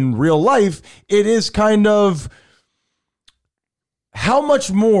 but in real life, it is kind of how much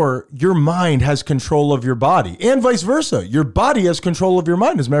more your mind has control of your body, and vice versa. Your body has control of your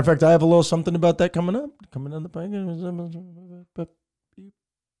mind. As a matter of fact, I have a little something about that coming on the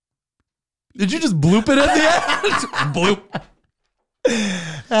Did you just bloop it at the end? Bloop.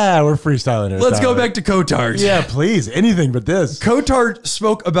 We're freestyling here. Let's go Tyler. back to Cotard. Yeah, please. Anything but this. Cotard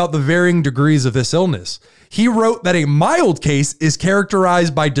spoke about the varying degrees of this illness. He wrote that a mild case is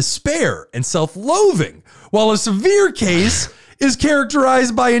characterized by despair and self-loathing, while a severe case is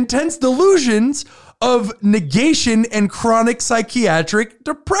characterized by intense delusions of negation and chronic psychiatric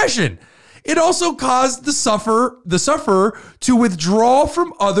depression. It also caused the sufferer to withdraw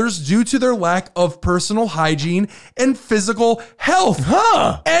from others due to their lack of personal hygiene and physical health.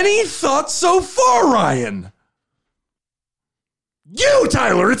 Any thoughts so far, Ryan? You,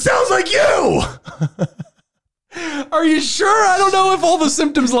 Tyler. It sounds like you. Are you sure? I don't know if all the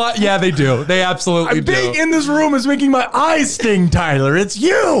symptoms lie. Yeah, they do. They absolutely do. Being in this room is making my eyes sting, Tyler. It's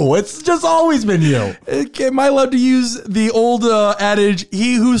you. It's just always been you. Okay, am I allowed to use the old adage,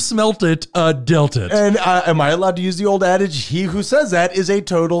 he who smelt it, dealt it? And am I allowed to use the old adage, he who says that is a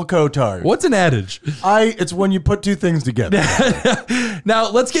total Cotard? What's an adage? It's when you put two things together. Now,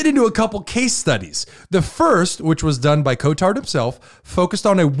 let's get into a couple case studies. The first, which was done by Cotard himself, focused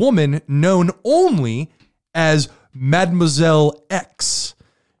on a woman known only as Mademoiselle X.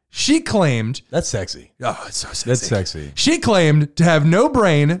 She claimed... That's sexy. Oh, it's so sexy. That's sexy. She claimed to have no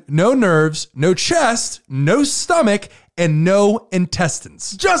brain, no nerves, no chest, no stomach, and no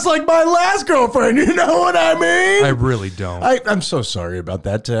intestines. Just like my last girlfriend, you know what I mean? I really don't. I'm so sorry about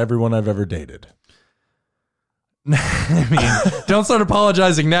that to everyone I've ever dated. I mean, don't start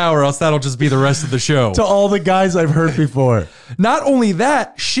apologizing now or else that'll just be the rest of the show. To all the guys I've heard before. Not only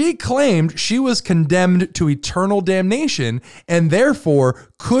that, she claimed she was condemned to eternal damnation and therefore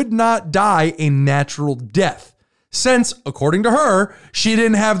could not die a natural death. Since, according to her, she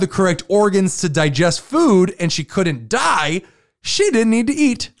didn't have the correct organs to digest food and she couldn't die, she didn't need to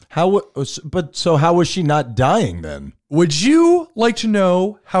eat. How was she not dying then? Would you like to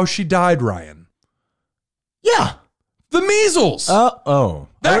know how she died, Ryan? Yeah. The measles.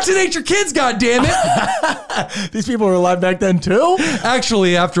 Vaccinate your kids, goddammit. These people were alive back then too?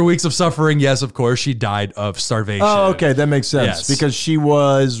 Actually, after weeks of suffering, yes, of course, she died of starvation. Oh, okay. That makes sense. Yes. Because she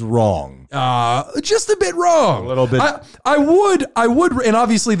was wrong. Just a bit wrong. A little bit. I would, and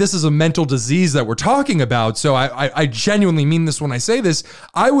obviously this is a mental disease that we're talking about, so I genuinely mean this when I say this.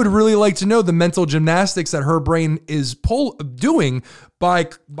 I would really like to know the mental gymnastics that her brain is doing by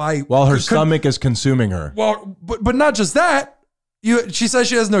While her stomach is consuming her. Well, but not just that. She says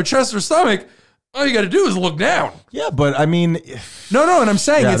she has no chest or stomach. All you got to do is look down. Yeah, but I mean, no, and I'm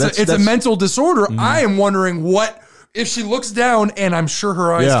saying Yeah, it's a mental disorder. I am wondering what if she looks down, and I'm sure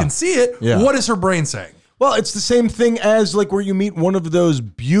her eyes can see it. Yeah. What is her brain saying? well, it's the same thing as like where you meet one of those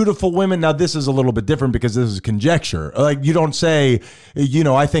beautiful women. Now, this is a little bit different because this is conjecture. Like you don't say,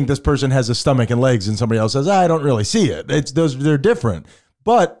 I think this person has a stomach and legs, and somebody else says, I don't really see it. They're different.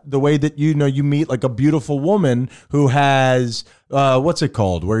 But the way that you meet like a beautiful woman who has what's it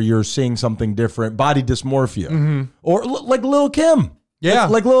called, where you're seeing something different, body dysmorphia, or like Lil' Kim. Yeah.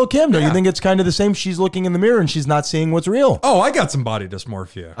 Like Lil' Kim. Don't you think it's kind of the same? She's looking in the mirror and she's not seeing what's real. Oh, I got some body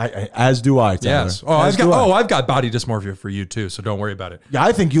dysmorphia. As do I, Tyler. Yes. Oh, I've got body dysmorphia for you too, so don't worry about it. Yeah,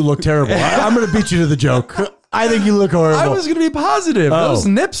 I think you look terrible. I'm going to beat you to the joke. I think you look horrible. I was going to be positive. Oh. Those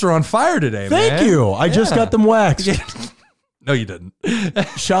nips are on fire today, man. Thank you. I just got them waxed. No, you didn't.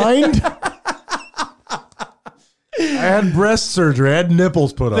 Shined. I had breast surgery. I had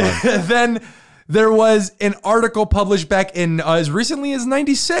nipples put on. Then there was an article published back in as recently as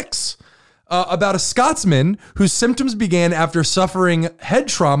 96 about a Scotsman whose symptoms began after suffering head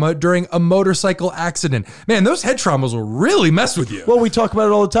trauma during a motorcycle accident. Man, those head traumas will really mess with you. Well, we talk about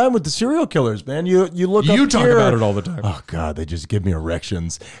it all the time with the serial killers, man. You look up You talk here. about it all the time. Oh God, they just give me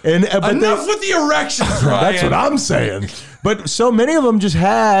erections. And but Enough with the erections, Ryan. That's what I'm saying. But so many of them just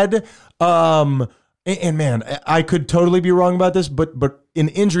had, and man, I could totally be wrong about this, but an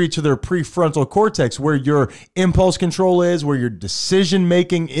injury to their prefrontal cortex, where your impulse control is, where your decision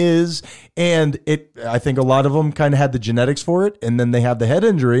making is, and I think a lot of them kind of had the genetics for it, and then they have the head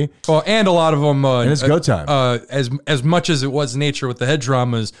injury. Well, and a lot of them, And it's go time. As much as it was nature with the head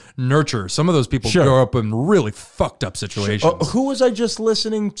traumas, nurture. Some of those people Sure. grow up in really fucked up situations. Who was I just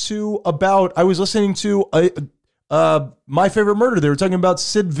listening to about? I was listening to My Favorite Murder. They were talking about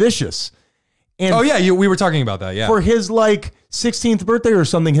Sid Vicious. And Oh yeah, we were talking about that. Yeah. for his like 16th birthday or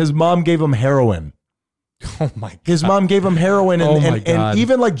something, his mom gave him heroin. Oh my God. His mom gave him heroin, and, Oh my and, God. and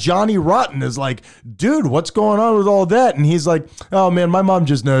even like Johnny Rotten is like, dude, what's going on with all that? And he's like, oh man, my mom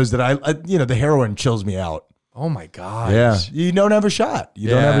just knows that I the heroin chills me out. Oh my God. Yeah, you don't have a shot. You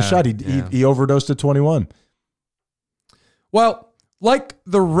don't have a Yeah, shot. yeah. He overdosed at 21. Well, like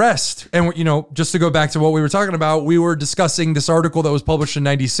the rest, and just to go back to what we were talking about, we were discussing this article that was published in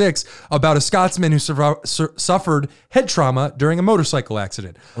 96 about a Scotsman who suffered head trauma during a motorcycle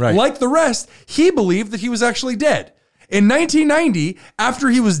accident. Right. Like the rest, he believed that he was actually dead. In 1990, after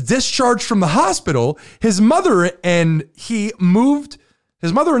he was discharged from the hospital, his mother and him,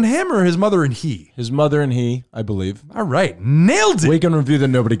 or his mother and he? His mother and he, I believe. All right, nailed it. Weekend review that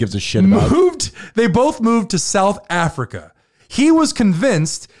nobody gives a shit about. They both moved to South Africa. He was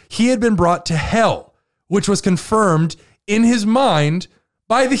convinced he had been brought to hell, which was confirmed in his mind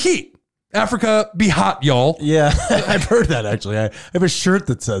by the heat. Africa be hot, y'all. Yeah, I've heard that actually. I have a shirt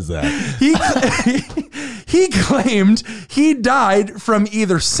that says that. He claimed he died from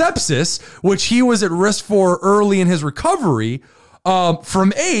either sepsis, which he was at risk for early in his recovery,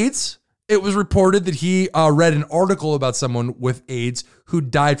 from AIDS. It was reported that he read an article about someone with AIDS who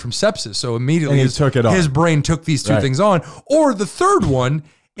died from sepsis. So immediately his brain took these two things on. Or the third one,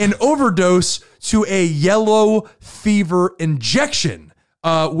 an overdose to a yellow fever injection,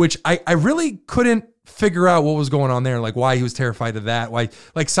 which I really couldn't figure out what was going on there, like why he was terrified of that, why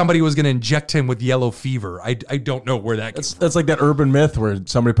like somebody was going to inject him with yellow fever. I don't know where that came from. That's like that urban myth where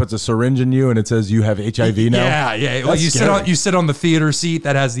somebody puts a syringe in you and it says you have HIV now. Yeah. Like you sit on the theater seat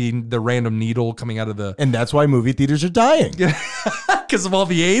that has the random needle coming out of the... And that's why movie theaters are dying. Because of all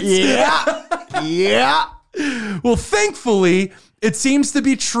the AIDS? Yeah. Well, thankfully, it seems to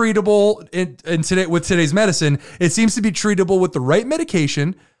be treatable with today's medicine. It seems to be treatable with the right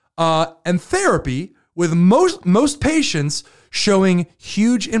medication and therapy, with most patients showing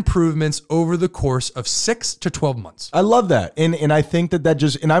huge improvements over the course of 6 to 12 months. I love that. And I think that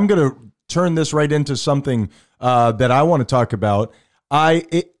just, and I'm going to turn this right into something that I want to talk about.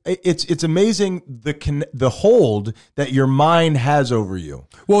 It's amazing the hold that your mind has over you.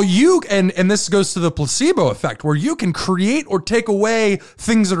 Well, and this goes to the placebo effect, where you can create or take away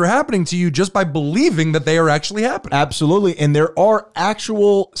things that are happening to you just by believing that they are actually happening. Absolutely. And there are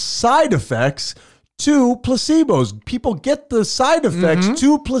actual side effects to placebos. People get the side effects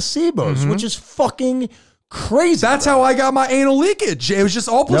to placebos, which is fucking crazy. That's how I got my anal leakage. It was just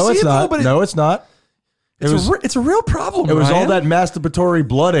all placebo. No, it's not. It's a real problem. It was Ryan. all that masturbatory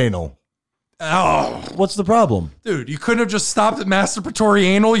blood anal. Oh, what's the problem, dude? You couldn't have just stopped at masturbatory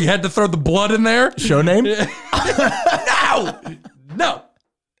anal. You had to throw the blood in there. Show name? No.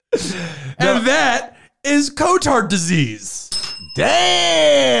 And that is Cotard disease.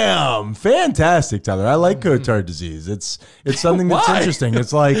 Damn, fantastic, Tyler. I like Cotard disease. It's something that's interesting.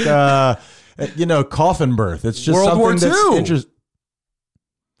 It's like coffin birth. It's just World War something that's II. interesting.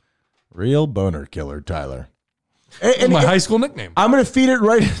 Real boner killer, Tyler. And my high school nickname. I'm going to feed it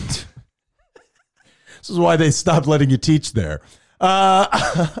right into... This is why they stopped letting you teach there. Thank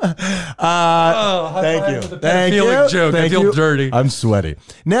you. Thank you. Joke. I feel dirty. I'm sweaty.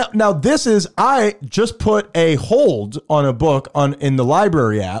 Now this is, I just put a hold on a book in the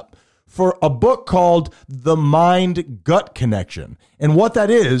library app for a book called The Mind-Gut Connection. And what that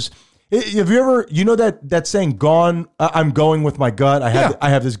is, have you ever, that saying, I'm going with my gut. I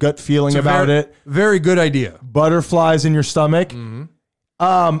have this gut feeling about it. Very good idea. Butterflies in your stomach.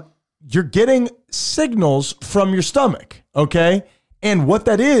 You're getting signals from your stomach. Okay. And what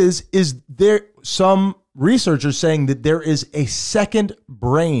that is there, some researchers saying that there is a second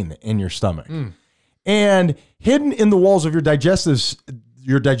brain in your stomach. And hidden in the walls of your digestive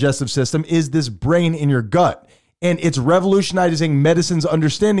system is this brain in your gut. And it's revolutionizing medicine's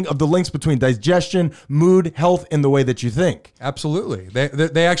understanding of the links between digestion, mood, health, and the way that you think. Absolutely.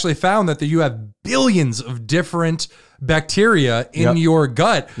 They actually found that you have billions of different bacteria in your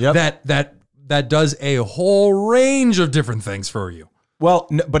gut that does a whole range of different things for you. Well,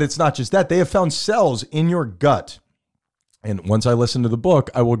 but it's not just that. They have found cells in your gut. And once I listen to the book,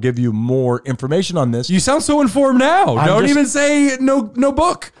 I will give you more information on this. You sound so informed now. Don't even say no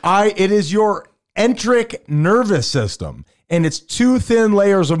book. It is your enteric nervous system, and it's two thin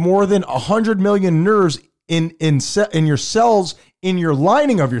layers of more than 100 million nerves in your cells in your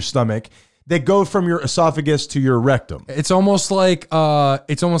lining of your stomach that go from your esophagus to your rectum. It's almost like the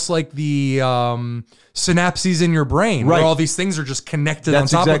synapses in your brain, where all these things are just connected on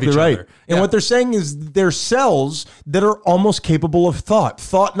top of each other. And what they're saying is they're cells that are almost capable of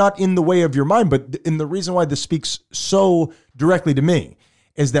thought not in the way of your mind, but in the reason why this speaks so directly to me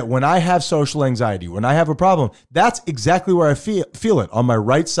is that when I have social anxiety, when I have a problem, that's exactly where I feel it, on my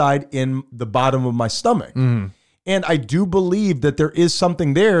right side in the bottom of my stomach. And I do believe that there is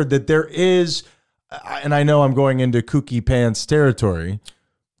something there, that there is, and I know I'm going into kooky pants territory.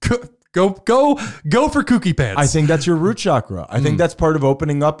 Go for kooky pants. I think that's your root chakra. I think that's part of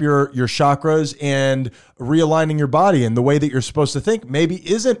opening up your chakras and realigning your body, and the way that you're supposed to think maybe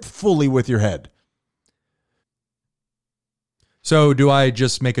isn't fully with your head. So do I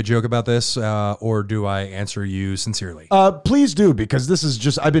just make a joke about this or do I answer you sincerely? Please do, because this is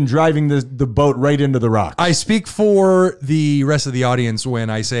just, I've been driving the boat right into the rocks. I speak for the rest of the audience when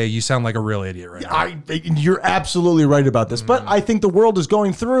I say you sound like a real idiot right now. You're absolutely right about this, but I think the world is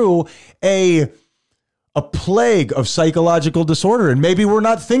going through a plague of psychological disorder, and maybe we're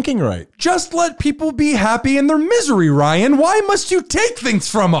not thinking right. Just let people be happy in their misery, Ryan. Why must you take things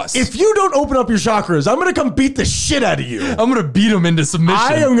from us? If you don't open up your chakras, I'm going to come beat the shit out of you. I'm going to beat them into submission.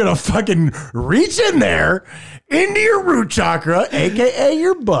 I am going to fucking reach in there into your root chakra, aka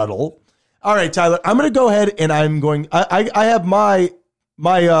your buttle. All right, Tyler, I'm going to go ahead and I have my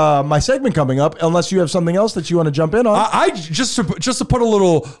segment coming up, unless you have something else that you want to jump in on. I just to put a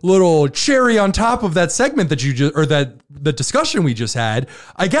little cherry on top of that segment that you just, or that the discussion we just had,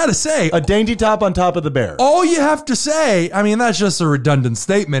 I gotta say, a dainty top on top of the bear. All you have to say, I mean, that's just a redundant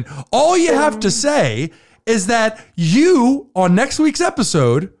statement. All you have to say is that you, on next week's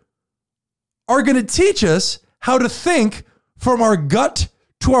episode, are going to teach us how to think from our gut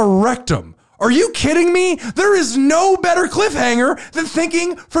to our rectum. Are you kidding me? There is no better cliffhanger than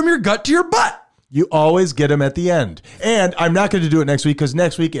thinking from your gut to your butt. You always get them at the end. And I'm not going to do it next week, because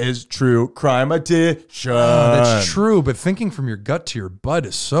next week is True Crime Edition. Oh, that's true, but thinking from your gut to your butt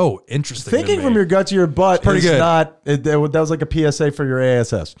is so interesting. Thinking from your gut to your butt pretty good. That was like a PSA for your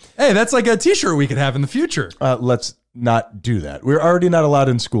ASS. Hey, that's like a t-shirt we could have in the future. Let's not do that. We're already not allowed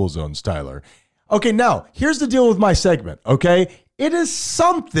in school zones, Tyler. Okay, now, here's the deal with my segment, okay? It is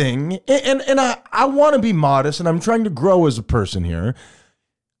something, and I want to be modest, and I'm trying to grow as a person here,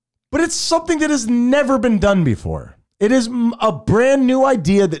 but it's something that has never been done before. It is a brand new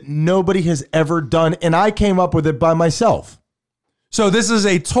idea that nobody has ever done, and I came up with it by myself. So this is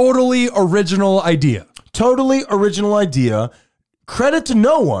a totally original idea. Totally original idea. Credit to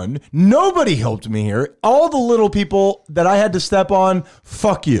no one. Nobody helped me here. All the little people that I had to step on,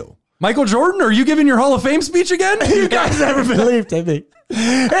 fuck you. Michael Jordan, are you giving your Hall of Fame speech again? You guys never believed in me.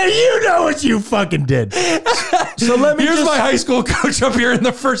 Hey, you know what you fucking did. So let me Here's my high school coach up here in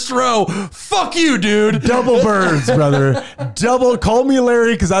the first row. Fuck you, dude. Double birds, brother. Call me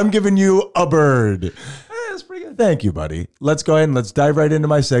Larry, because I'm giving you a bird. That's pretty good. Thank you, buddy. Let's go ahead and let's dive right into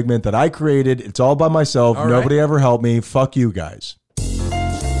my segment that I created. It's all by myself. All Nobody ever helped me. Fuck you guys.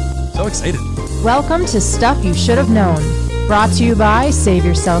 So excited. Welcome to Stuff You Should Have Known. Brought to you by Save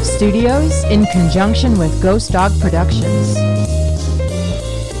Yourself Studios in conjunction with Ghost Dog Productions.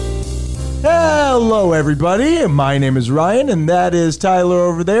 Hello, everybody. My name is Ryan, and that is Tyler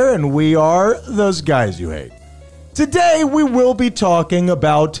over there, and we are Those Guys You Hate. Today, we will be talking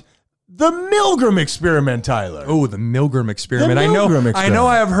about the Milgram experiment, Tyler. Oh, the Milgram experiment. The Milgram experiment. I know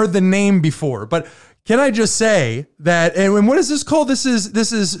I have heard the name before, but can I just say that, and what is this called? This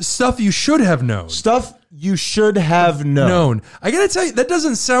is Stuff You Should Have Known. Stuff you should have known. I gotta tell you, that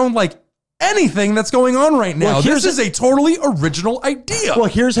doesn't sound like anything that's going on right now. Well, this is a totally original idea. Well,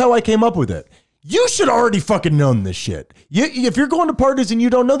 here's how I came up with it. You should already fucking known this shit. If you're going to parties and you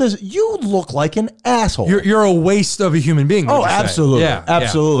don't know this, you look like an asshole. You're a waste of a human being. Oh, absolutely. Yeah,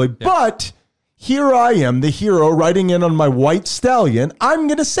 absolutely. Yeah. But here I am, the hero, riding in on my white stallion. I'm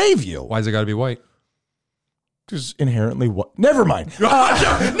going to save you. Why's it got to be white? Because inherently what? Never mind. No,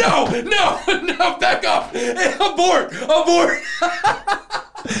 back up. Abort.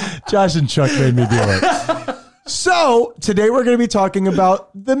 Josh and Chuck made me do it. So today we're going to be talking about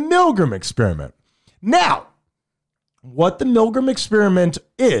the Milgram experiment. Now, what the Milgram experiment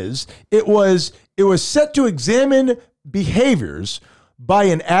is, it was set to examine behaviors by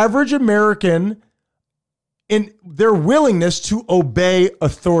an average American in their willingness to obey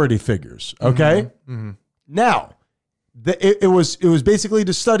authority figures. Okay. Mm-hmm. Now, it was basically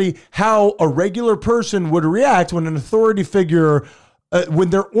to study how a regular person would react when an authority figure, when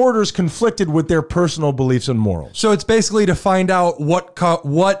their orders conflicted with their personal beliefs and morals. So it's basically to find out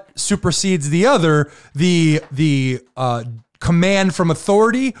what supersedes the other, the command from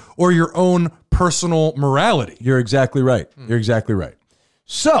authority or your own personal morality. You're exactly right. You're exactly right.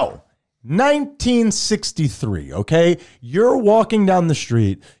 So, 1963, okay? You're walking down the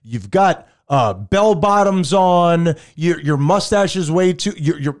street. You've got bell bottoms on. Your mustache is way too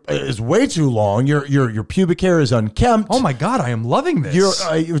way too long. Your pubic hair is unkempt. Oh my God, I am loving this.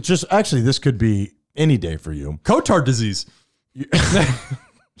 You're just actually, this could be any day for you. Cotard disease.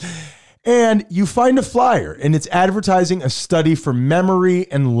 And you find a flyer, and it's advertising a study for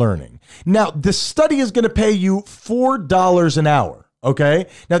memory and learning. Now, the study is going to pay you $4 an hour. Okay.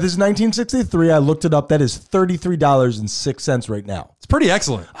 Now, this is 1963. I looked it up. That is $33.06 right now. It's pretty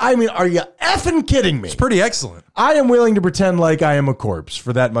excellent. I mean, are you effing kidding me? It's pretty excellent. I am willing to pretend like I am a corpse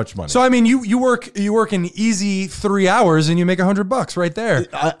for that much money. So I mean, you work an easy 3 hours and you make $100 right there.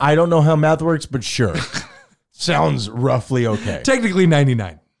 I don't know how math works, but sure. Sounds roughly okay. Technically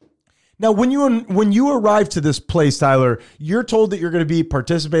 99. Now, when you arrive to this place, Tyler, you're told that you're going to be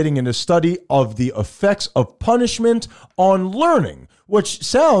participating in a study of the effects of punishment on learning, which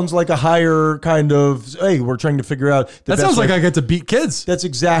sounds like a higher kind of, hey, we're trying to figure out. That sounds like I get to beat kids. That's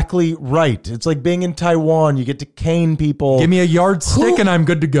exactly right. It's like being in Taiwan. You get to cane people. Give me a yardstick and I'm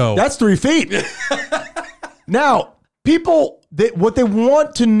good to go. That's 3 feet. Now, people, what they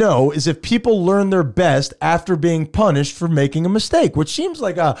want to know is if people learn their best after being punished for making a mistake, which seems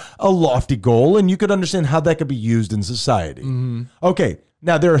like a lofty goal, and you could understand how that could be used in society. Okay,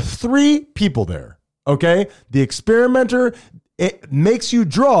 now there are 3 people there, okay? The experimenter, it makes you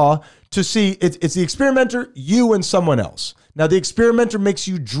draw to see, it's the experimenter, you, and someone else. Now, the experimenter makes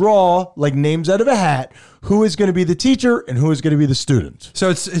you draw, like names out of a hat, who is going to be the teacher and who is going to be the student.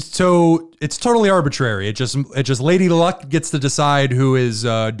 So it's totally arbitrary. It just Lady Luck gets to decide who is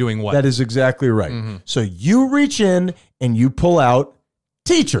doing what. That is exactly right. So you reach in and you pull out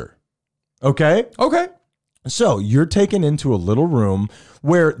teacher. Okay? Okay. So you're taken into a little room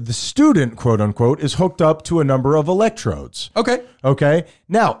where the student, quote unquote, is hooked up to a number of electrodes. Okay. Okay.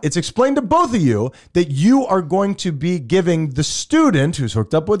 Now, it's explained to both of you that you are going to be giving the student who's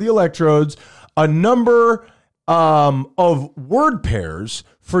hooked up with the electrodes a number of word pairs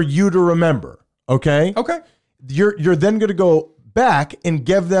for you to remember. Okay. Okay. You're then going to go back and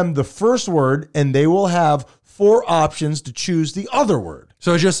give them the first word, and they will have 4 options to choose the other word.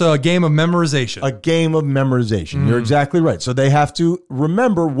 So it's just a game of memorization. A game of memorization. You're exactly right. So they have to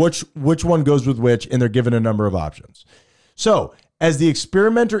remember which one goes with which, and they're given a number of options. So as the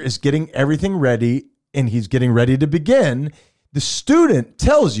experimenter is getting everything ready and he's getting ready to begin, the student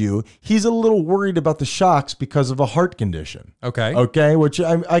tells you he's a little worried about the shocks because of a heart condition. Okay. Okay, which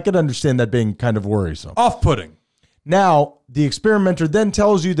I could understand that being kind of worrisome. Off-putting. Now, the experimenter then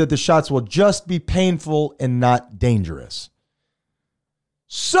tells you that the shots will just be painful and not dangerous.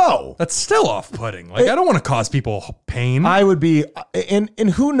 So That's still off-putting. Like, I don't want to cause people pain. I would be, and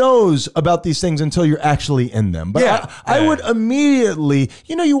who knows about these things until you're actually in them. But Yeah. I would immediately,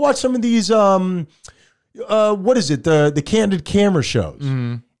 you watch some of these, what is it? The candid camera shows.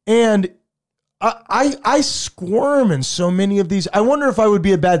 And I squirm in so many of these. I wonder if I would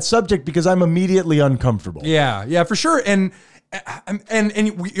be a bad subject because I'm immediately uncomfortable. Yeah, for sure. And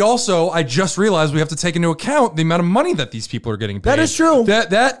we also, I just realized we have to take into account the amount of money that these people are getting paid. That is true.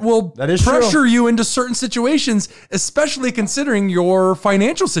 That will is pressure true. you into certain situations, especially considering your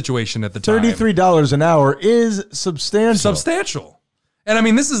financial situation at the time. $33 an hour is substantial. Substantial. And I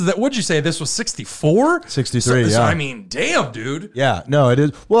mean, this is what'd you say? This was 64? 63, So, yeah. I mean, damn, dude. Yeah, no, it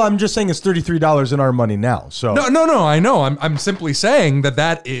is. Well, I'm just saying it's $33 in our money now. So No, I know. I'm simply saying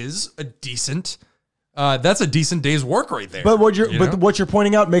that is a decent. That's a decent day's work right there. But what you're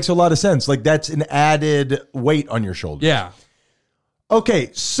pointing out makes a lot of sense. Like that's an added weight on your shoulder. Yeah.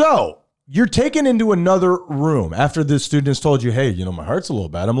 Okay, so you're taken into another room after the student has told you, hey, my heart's a little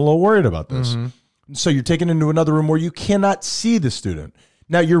bad. I'm a little worried about this. So you're taken into another room where you cannot see the student.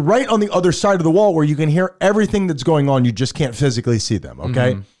 Now you're right on the other side of the wall where you can hear everything that's going on. You just can't physically see them.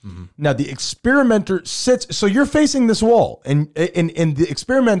 Okay. Now the experimenter sits. So you're facing this wall, and the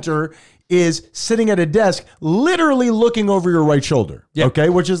experimenter is sitting at a desk, literally looking over your right shoulder. Yeah. Okay,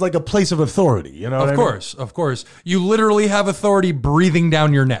 which is like a place of authority. You know. What I mean? Of course. You literally have authority breathing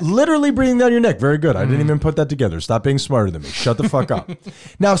down your neck. Literally breathing down your neck. Very good. I didn't even put that together. Stop being smarter than me. Shut the fuck up.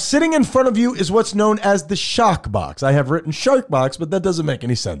 Now, sitting in front of you is what's known as the shock box. I have written shark box, but that doesn't make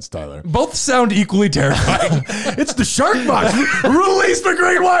any sense, Tyler. Both sound equally terrifying. It's the shark box. Release the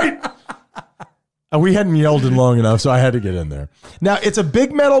great white. We hadn't yelled in long enough, so I had to get in there. Now, it's a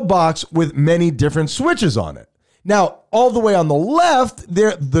big metal box with many different switches on it. Now, all the way on the left,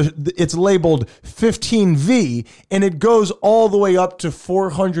 it's labeled 15V, and it goes all the way up to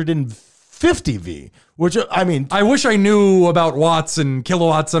 450V, which, I mean... I wish I knew about watts and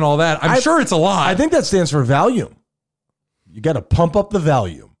kilowatts and all that. I'm sure it's a lot. I think that stands for volume. You got to pump up the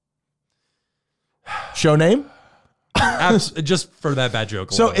volume. Show name? Just for that bad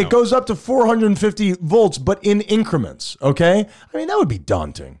joke. So it goes up to 450 volts, but in increments, okay? I mean, that would be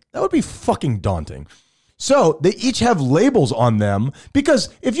daunting. That would be fucking daunting. So they each have labels on them because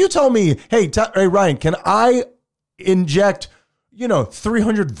if you tell me, hey, Ryan, can I inject,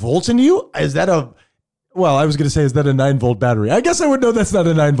 300 volts into you? Is that Well, I was going to say, is that a 9-volt battery? I guess I would know that's not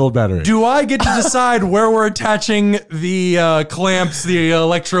a 9-volt battery. Do I get to decide where we're attaching the clamps, the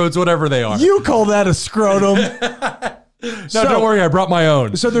electrodes, whatever they are? You call that a scrotum? No, don't worry. I brought my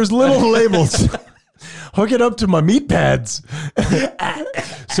own. So there's little labels. Hook it up to my meat pads.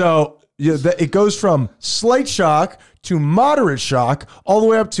 So it goes from slight shock to moderate shock, all the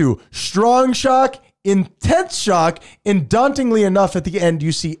way up to strong shock, intense shock, and dauntingly enough, at the end,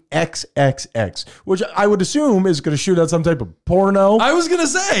 you see XXX, which I would assume is going to shoot out some type of porno. I was gonna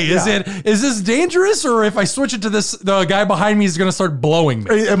say, is this dangerous, or if I switch it to this, the guy behind me is gonna start blowing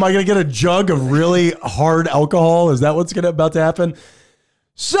me? Am I going to get a jug of really hard alcohol? Is that what's about to happen?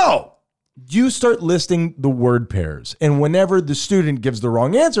 So you start listing the word pairs, and whenever the student gives the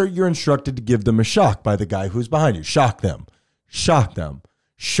wrong answer, you're instructed to give them a shock by the guy who's behind you. Shock them, shock them,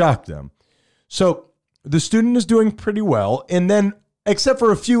 shock them. So the student is doing pretty well, and then except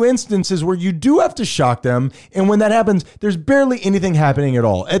for a few instances where you do have to shock them, and when that happens, there's barely anything happening at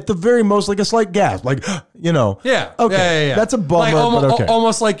all. At the very most, like a slight gasp, like, you know. Yeah. Okay. Yeah. That's a bummer, like, but okay.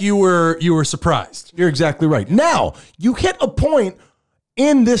 Almost like you were surprised. You're exactly right. Now, you hit a point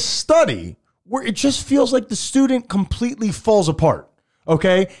in this study where it just feels like the student completely falls apart,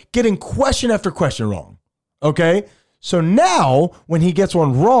 okay? Getting question after question wrong, okay? So now, when he gets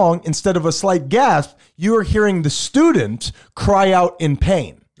one wrong, instead of a slight gasp, you are hearing the student cry out in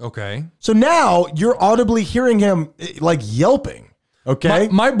pain. Okay. So now you're audibly hearing him like yelping. Okay.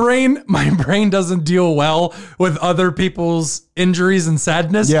 My brain doesn't deal well with other people's injuries and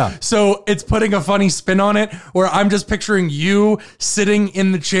sadness. Yeah. So it's putting a funny spin on it where I'm just picturing you sitting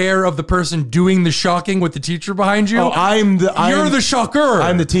in the chair of the person doing the shocking with the teacher behind you. Oh, you're the shocker.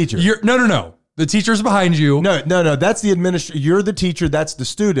 I'm the teacher. No. The teacher's behind you. No. That's the administrator. You're the teacher. That's the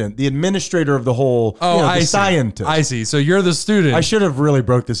student. The administrator of the whole. The scientist. I see. So you're the student. I should have really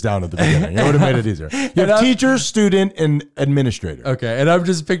broke this down at the beginning. It would have made it easier. You have teacher, student, and administrator. Okay, and I'm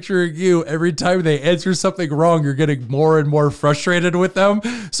just picturing you every time they answer something wrong, you're getting more and more frustrated with them.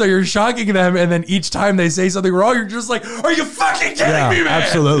 So you're shocking them, and then each time they say something wrong, you're just like, "Are you fucking kidding me, man?"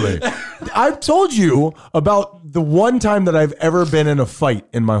 Absolutely. I've told you about the one time that I've ever been in a fight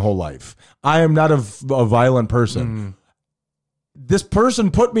in my whole life. I am not a violent person. This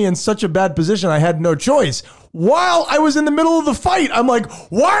person put me in such a bad position, I had no choice. While I was in the middle of the fight, I'm like,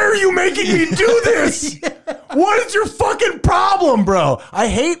 why are you making me do this? What is your fucking problem, bro? I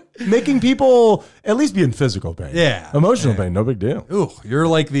hate making people at least be in physical pain. Yeah. Emotional pain, no big deal. Ooh, you're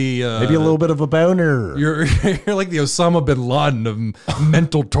like the Maybe a little bit of a boner. You're like the Osama bin Laden of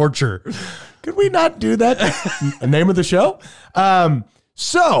mental torture. Could we not do that? Name of the show?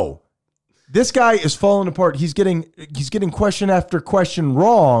 So this guy is falling apart. He's getting question after question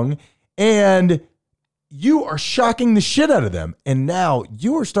wrong, and you are shocking the shit out of them. And now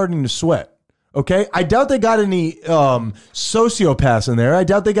you are starting to sweat. Okay? I doubt they got any sociopaths in there. I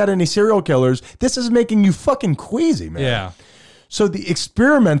doubt they got any serial killers. This is making you fucking queasy, man. Yeah. So the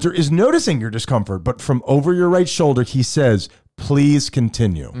experimenter is noticing your discomfort, but from over your right shoulder, he says, "Please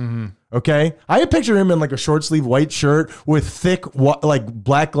continue." Mm-hmm. Okay? I picture him in like a short sleeve white shirt with thick like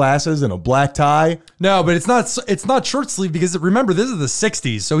black glasses and a black tie. No, but it's not short sleeve because remember, this is the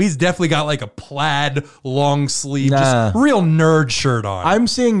 60s, so he's definitely got like a plaid long sleeve, just real nerd shirt on. I'm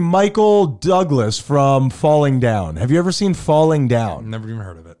seeing Michael Douglas from Falling Down. Have you ever seen Falling Down? Never even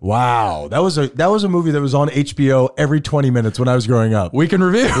heard of it. Wow. That was a movie that was on HBO every 20 minutes when I was growing up. We can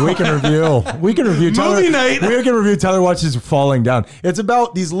review. We can review. Movie night. We can review. Tyler watches Falling Down. It's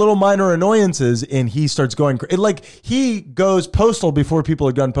about these little minor annoyances, and he starts going like he goes postal before people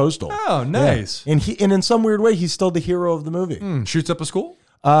had gone postal. Oh, nice. Yeah. And in some weird way, he's still the hero of the movie. Shoots up a school?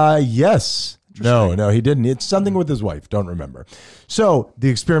 Yes. No, he didn't. It's something with his wife. Don't remember. So the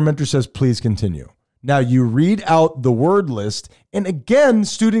experimenter says, "Please continue." Now you read out the word list, and again,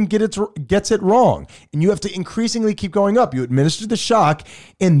 student gets it wrong, and you have to increasingly keep going up. You administer the shock,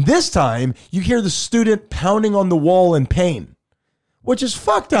 and this time you hear the student pounding on the wall in pain, which is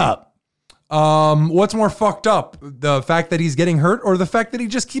fucked up. What's more fucked up? The fact that he's getting hurt or the fact that he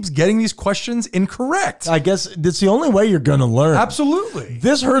just keeps getting these questions incorrect? I guess that's the only way you're going to learn. Absolutely.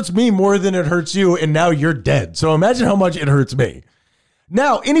 This hurts me more than it hurts you, and now you're dead. So imagine how much it hurts me.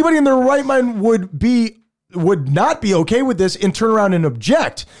 Now, anybody in their right mind would not be okay with this and turn around and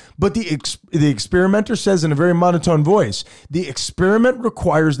object. But the experimenter says in a very monotone voice, the experiment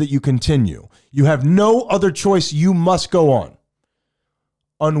requires that you continue. You have no other choice. You must go on.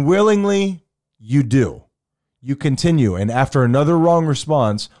 Unwillingly, you do. You continue. And after another wrong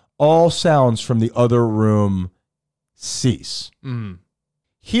response, all sounds from the other room cease.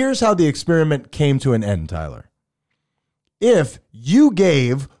 Here's how the experiment came to an end, Tyler. If you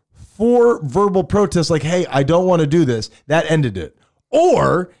gave 4 verbal protests like, hey, I don't want to do this, that ended it.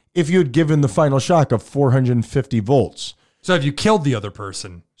 Or if you had given the final shock of 450 volts. So have you killed the other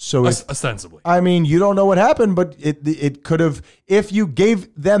person? So ostensibly. I mean, you don't know what happened, but it could have, if you gave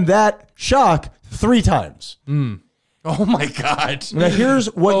them that shock 3 times. Oh my God. Now here's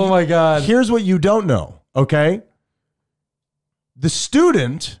what Oh my God. Here's what you don't know, okay? The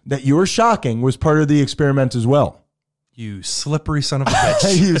student that you were shocking was part of the experiment as well. You slippery son of a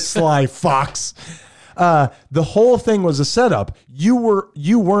bitch. You sly fox. The whole thing was a setup. You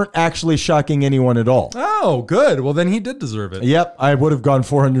weren't actually shocking anyone at all. Oh, good. Well, then he did deserve it. Yep, I would have gone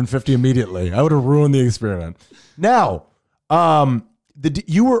 450 immediately. I would have ruined the experiment. Now,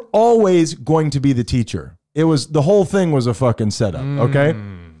 you were always going to be the teacher. The whole thing was a fucking setup, okay?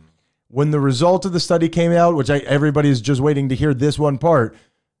 When the result of the study came out, which everybody's just waiting to hear this one part,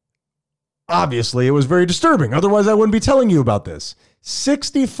 obviously it was very disturbing. Otherwise, I wouldn't be telling you about this.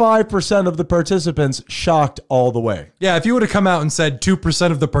 65% of the participants shocked all the way. Yeah, if you would have come out and said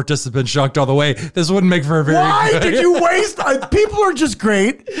 2% of the participants shocked all the way, this wouldn't make for a very Why good. did you waste? People are just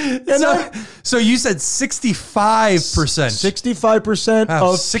great. So you said 65%. 65%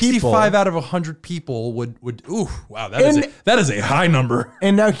 Wow, of 65 people. out of 100 people would ooh, wow, that is a high number.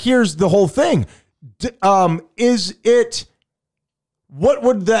 And now here's the whole thing. What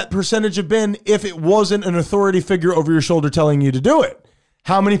would that percentage have been if it wasn't an authority figure over your shoulder telling you to do it?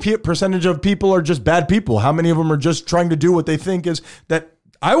 How many percentage of people are just bad people? How many of them are just trying to do what they think is that?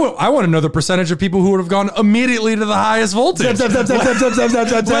 I want to know the percentage of people who would have gone immediately to the highest voltage.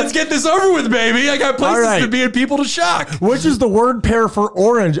 Let's get this over with, baby. I got places to be and people to shock. Which is the word pair for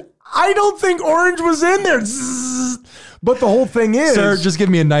orange. I don't think orange was in there. But the whole thing is... Sir, just give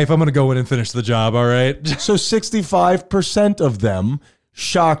me a knife. I'm going to go in and finish the job, all right? So 65% of them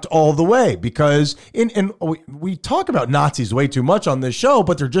shocked all the way because we talk about Nazis way too much on this show,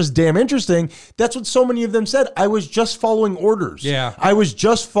 but they're just damn interesting. That's what so many of them said. I was just following orders. Yeah. I was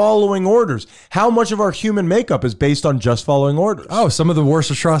just following orders. How much of our human makeup is based on just following orders? Oh, some of the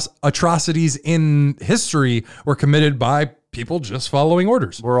worst atrocities in history were committed by people just following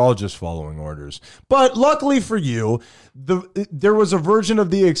orders. We're all just following orders. But luckily for you, there was a version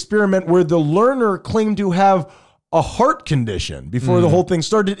of the experiment where the learner claimed to have a heart condition before the whole thing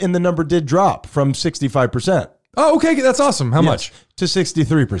started, and the number did drop from 65%. Oh, okay. That's awesome. How much? To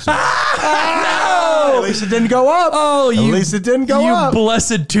 63%. No! At least it didn't go up. Oh, At least it didn't go up. You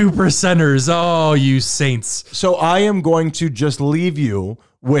blessed 2%ers. Oh, you saints. So I am going to just leave you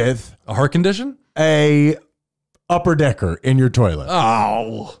with A heart condition? a upper decker in your toilet.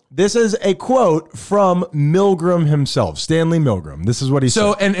 Oh. This is a quote from Milgram himself, Stanley Milgram. This is what he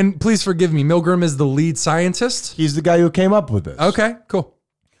So, said. and please forgive me, Milgram is the lead scientist? He's the guy who came up with this. Okay, cool.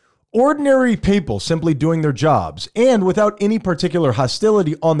 Ordinary people simply doing their jobs and without any particular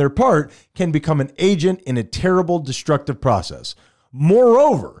hostility on their part can become an agent in a terrible destructive process.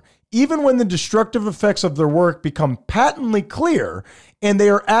 Moreover, even when the destructive effects of their work become patently clear and they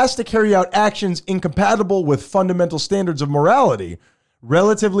are asked to carry out actions incompatible with fundamental standards of morality,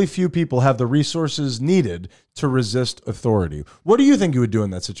 relatively few people have the resources needed to resist authority. What do you think you would do in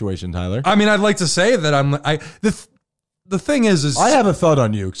that situation, Tyler? I mean, I'd like to say that the thing is I have a thought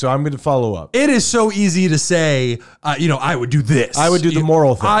on you, so I'm going to follow up. it is so easy to say, I would do this. I would do the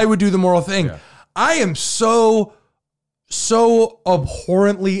moral thing. I would do the moral thing. Yeah. I am so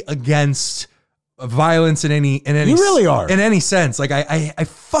abhorrently against violence in any You really are. in any sense. Like I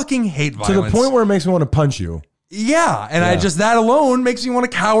fucking hate violence To the point where it makes me want to punch you. yeah, and I just that alone makes me want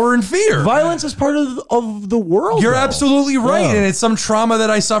to cower in fear. Violence is part of the world. You're though. absolutely right, Yeah. and it's some trauma that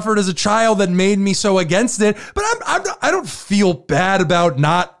I suffered as a child that made me so against it. But I don't feel bad about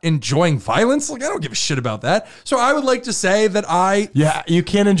not enjoying violence. Like I don't give a shit about that. So I would like to say that Yeah, you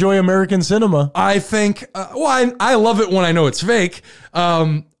can't enjoy American cinema. I think I love it when I know it's fake.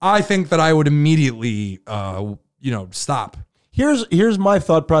 I think that I would immediately stop. Here's my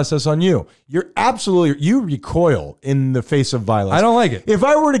thought process on you. You recoil in the face of violence. I don't like it. If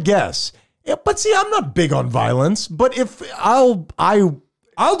I were to guess, but see, I'm not big on violence. But if I'll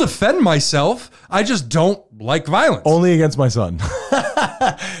defend myself. I just don't like violence. only against my son.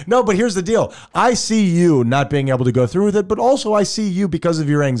 No, but here's the deal. I see you not being able to go through with it, but also I see you because of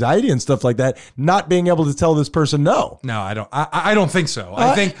your anxiety and stuff like that, not being able to tell this person no. No, I don't. I don't think so.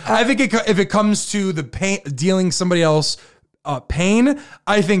 I think if it comes to the pain, dealing somebody else pain,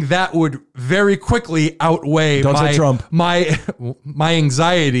 I think that would very quickly outweigh Don't say Trump. my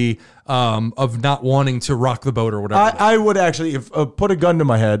anxiety of not wanting to rock the boat or whatever. I would actually, if put a gun to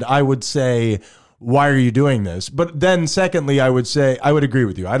my head, I would say, why are you doing this? But then secondly, I would say, I would agree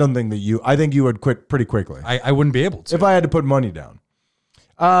with you. I think you would quit pretty quickly. I wouldn't be able to. If I had to put money down.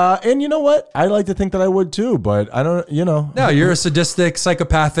 And you know what? I like to think that I would too, but I don't, No, you're a sadistic,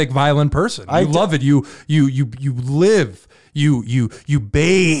 psychopathic, violent person. You love it. You live. You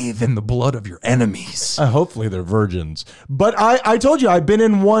bathe in the blood of your enemies. Hopefully they're virgins. But I told you I've been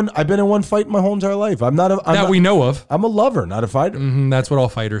in one fight my whole entire life. We know of. I'm a lover, not a fighter. That's what all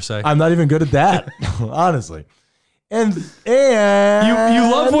fighters say. I'm not even good at that, honestly. And you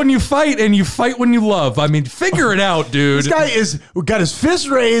love when you fight, and you fight when you love. I mean, figure it out, dude. This guy got his fist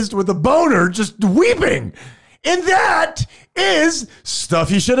raised with a boner, just weeping, and that is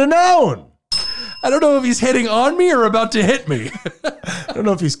stuff you should have known. I don't know if he's hitting on me or about to hit me. I don't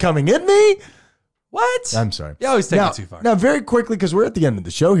know if he's coming at me. What? I'm sorry. You always take it too far. Now, very quickly, because we're at the end of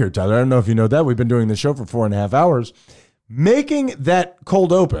the show here, Tyler. I don't know if you know that. We've been doing the show for 4.5 hours. Making that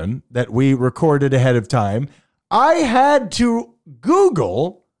cold open that we recorded ahead of time, I had to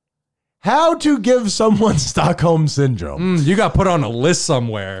Google how to give someone Stockholm Syndrome. You got put on a list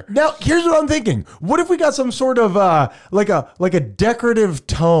somewhere. Now, here's what I'm thinking. What if we got some sort of like a decorative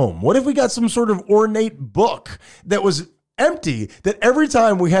tome? What if we got some sort of ornate book that was empty, that every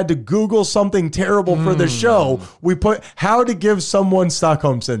time we had to Google something terrible for the show, we put how to give someone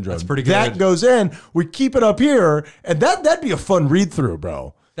Stockholm Syndrome? That's pretty good. That goes in, we keep it up here, and that'd be a fun read-through,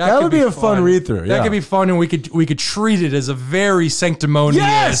 bro. That would be a fun read-through. That could be fun, and we could treat it as a very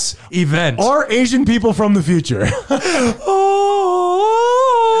sanctimonious event. Or Asian people from the future.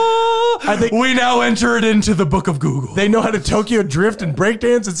 I think we now enter it into the book of Google. They know how to Tokyo drift and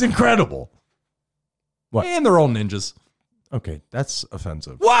breakdance. It's incredible. What? And they're all ninjas. Okay, that's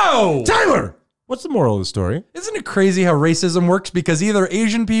offensive. Whoa! Tyler, what's the moral of the story? Isn't it crazy how racism works? Because either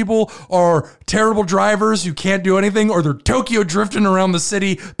Asian people are terrible drivers who can't do anything, or they're Tokyo drifting around the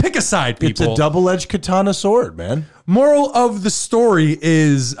city. Pick a side, people. It's a double-edged katana sword, man. Moral of the story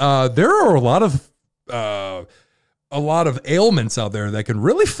is there are a lot of ailments out there that can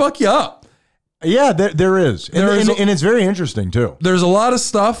really fuck you up. Yeah, there is. And it's very interesting, too. There's a lot of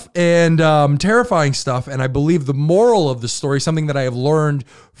stuff and terrifying stuff. And I believe the moral of the story, something that I have learned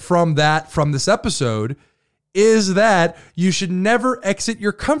from this episode, is that you should never exit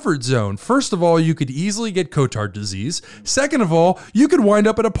your comfort zone. First of all, you could easily get Cotard disease. Second of all, you could wind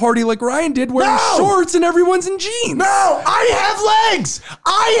up at a party like Ryan did wearing shorts and everyone's in jeans. No, I have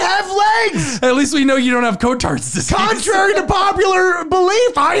legs. At least we know you don't have Cotard's disease. Contrary to popular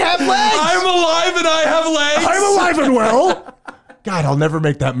belief, I have legs. I'm alive and I have legs. I'm alive and well. God, I'll never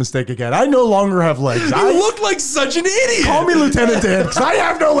make that mistake again. I no longer have legs. You look like such an idiot. Call me Lieutenant Dan, because I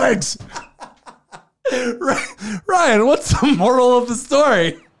have no legs. Ryan, what's the moral of the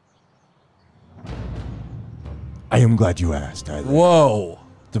story? I am glad you asked, Tyler. Whoa.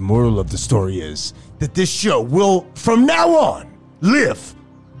 The moral of the story is that this show will, from now on, live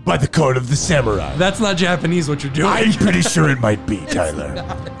by the code of the samurai. That's not Japanese, what you're doing. I'm pretty sure it might be, Tyler.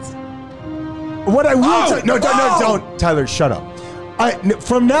 What I will don't. Tyler, shut up.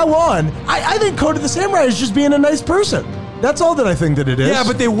 From now on, I think Code of the Samurai is just being a nice person. That's all that I think that it is. Yeah,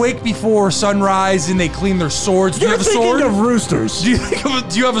 but they wake before sunrise and they clean their swords. Do you have a sword? You're thinking of roosters. Do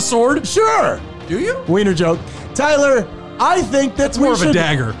you have a sword? Sure. Do you? Wiener joke. Tyler, I think that's more of a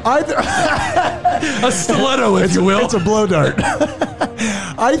dagger. A stiletto, if you will. It's a blow dart.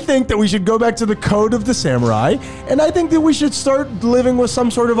 I think that we should go back to the Code of the Samurai, and I think that we should start living with some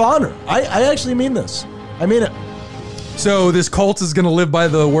sort of honor. I actually mean this. I mean it. So this cult is going to live by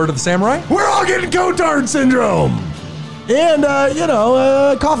the word of the samurai? We're all getting Cotard syndrome. And,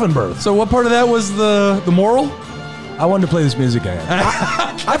 coffin birth. So what part of that was the moral? I wanted to play this music again.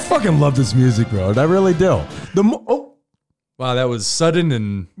 I fucking love this music, bro. I really do. Wow, that was sudden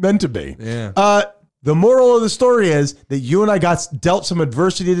and... meant to be. Yeah. The moral of the story is that you and I got dealt some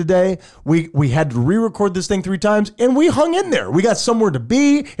adversity today. We had to re-record this thing 3 times, and we hung in there. We got somewhere to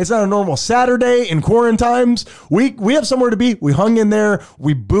be. It's not a normal Saturday in quarantines. We have somewhere to be. We hung in there.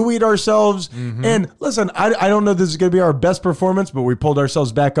 We buoyed ourselves. Mm-hmm. And listen, I don't know if this is going to be our best performance, but we pulled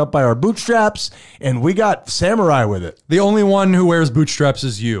ourselves back up by our bootstraps, and we got samurai with it. The only one who wears bootstraps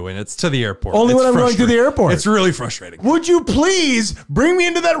is you, and it's to the airport. Only when I'm going to the airport. It's really frustrating. Would you please bring me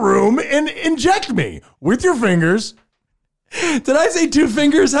into that room and inject me with your fingers? Did I say 2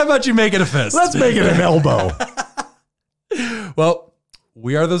 fingers? How about you make it a fist? Let's make it an elbow. Well,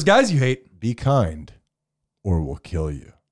 we are those guys you hate. Be kind, or we'll kill you.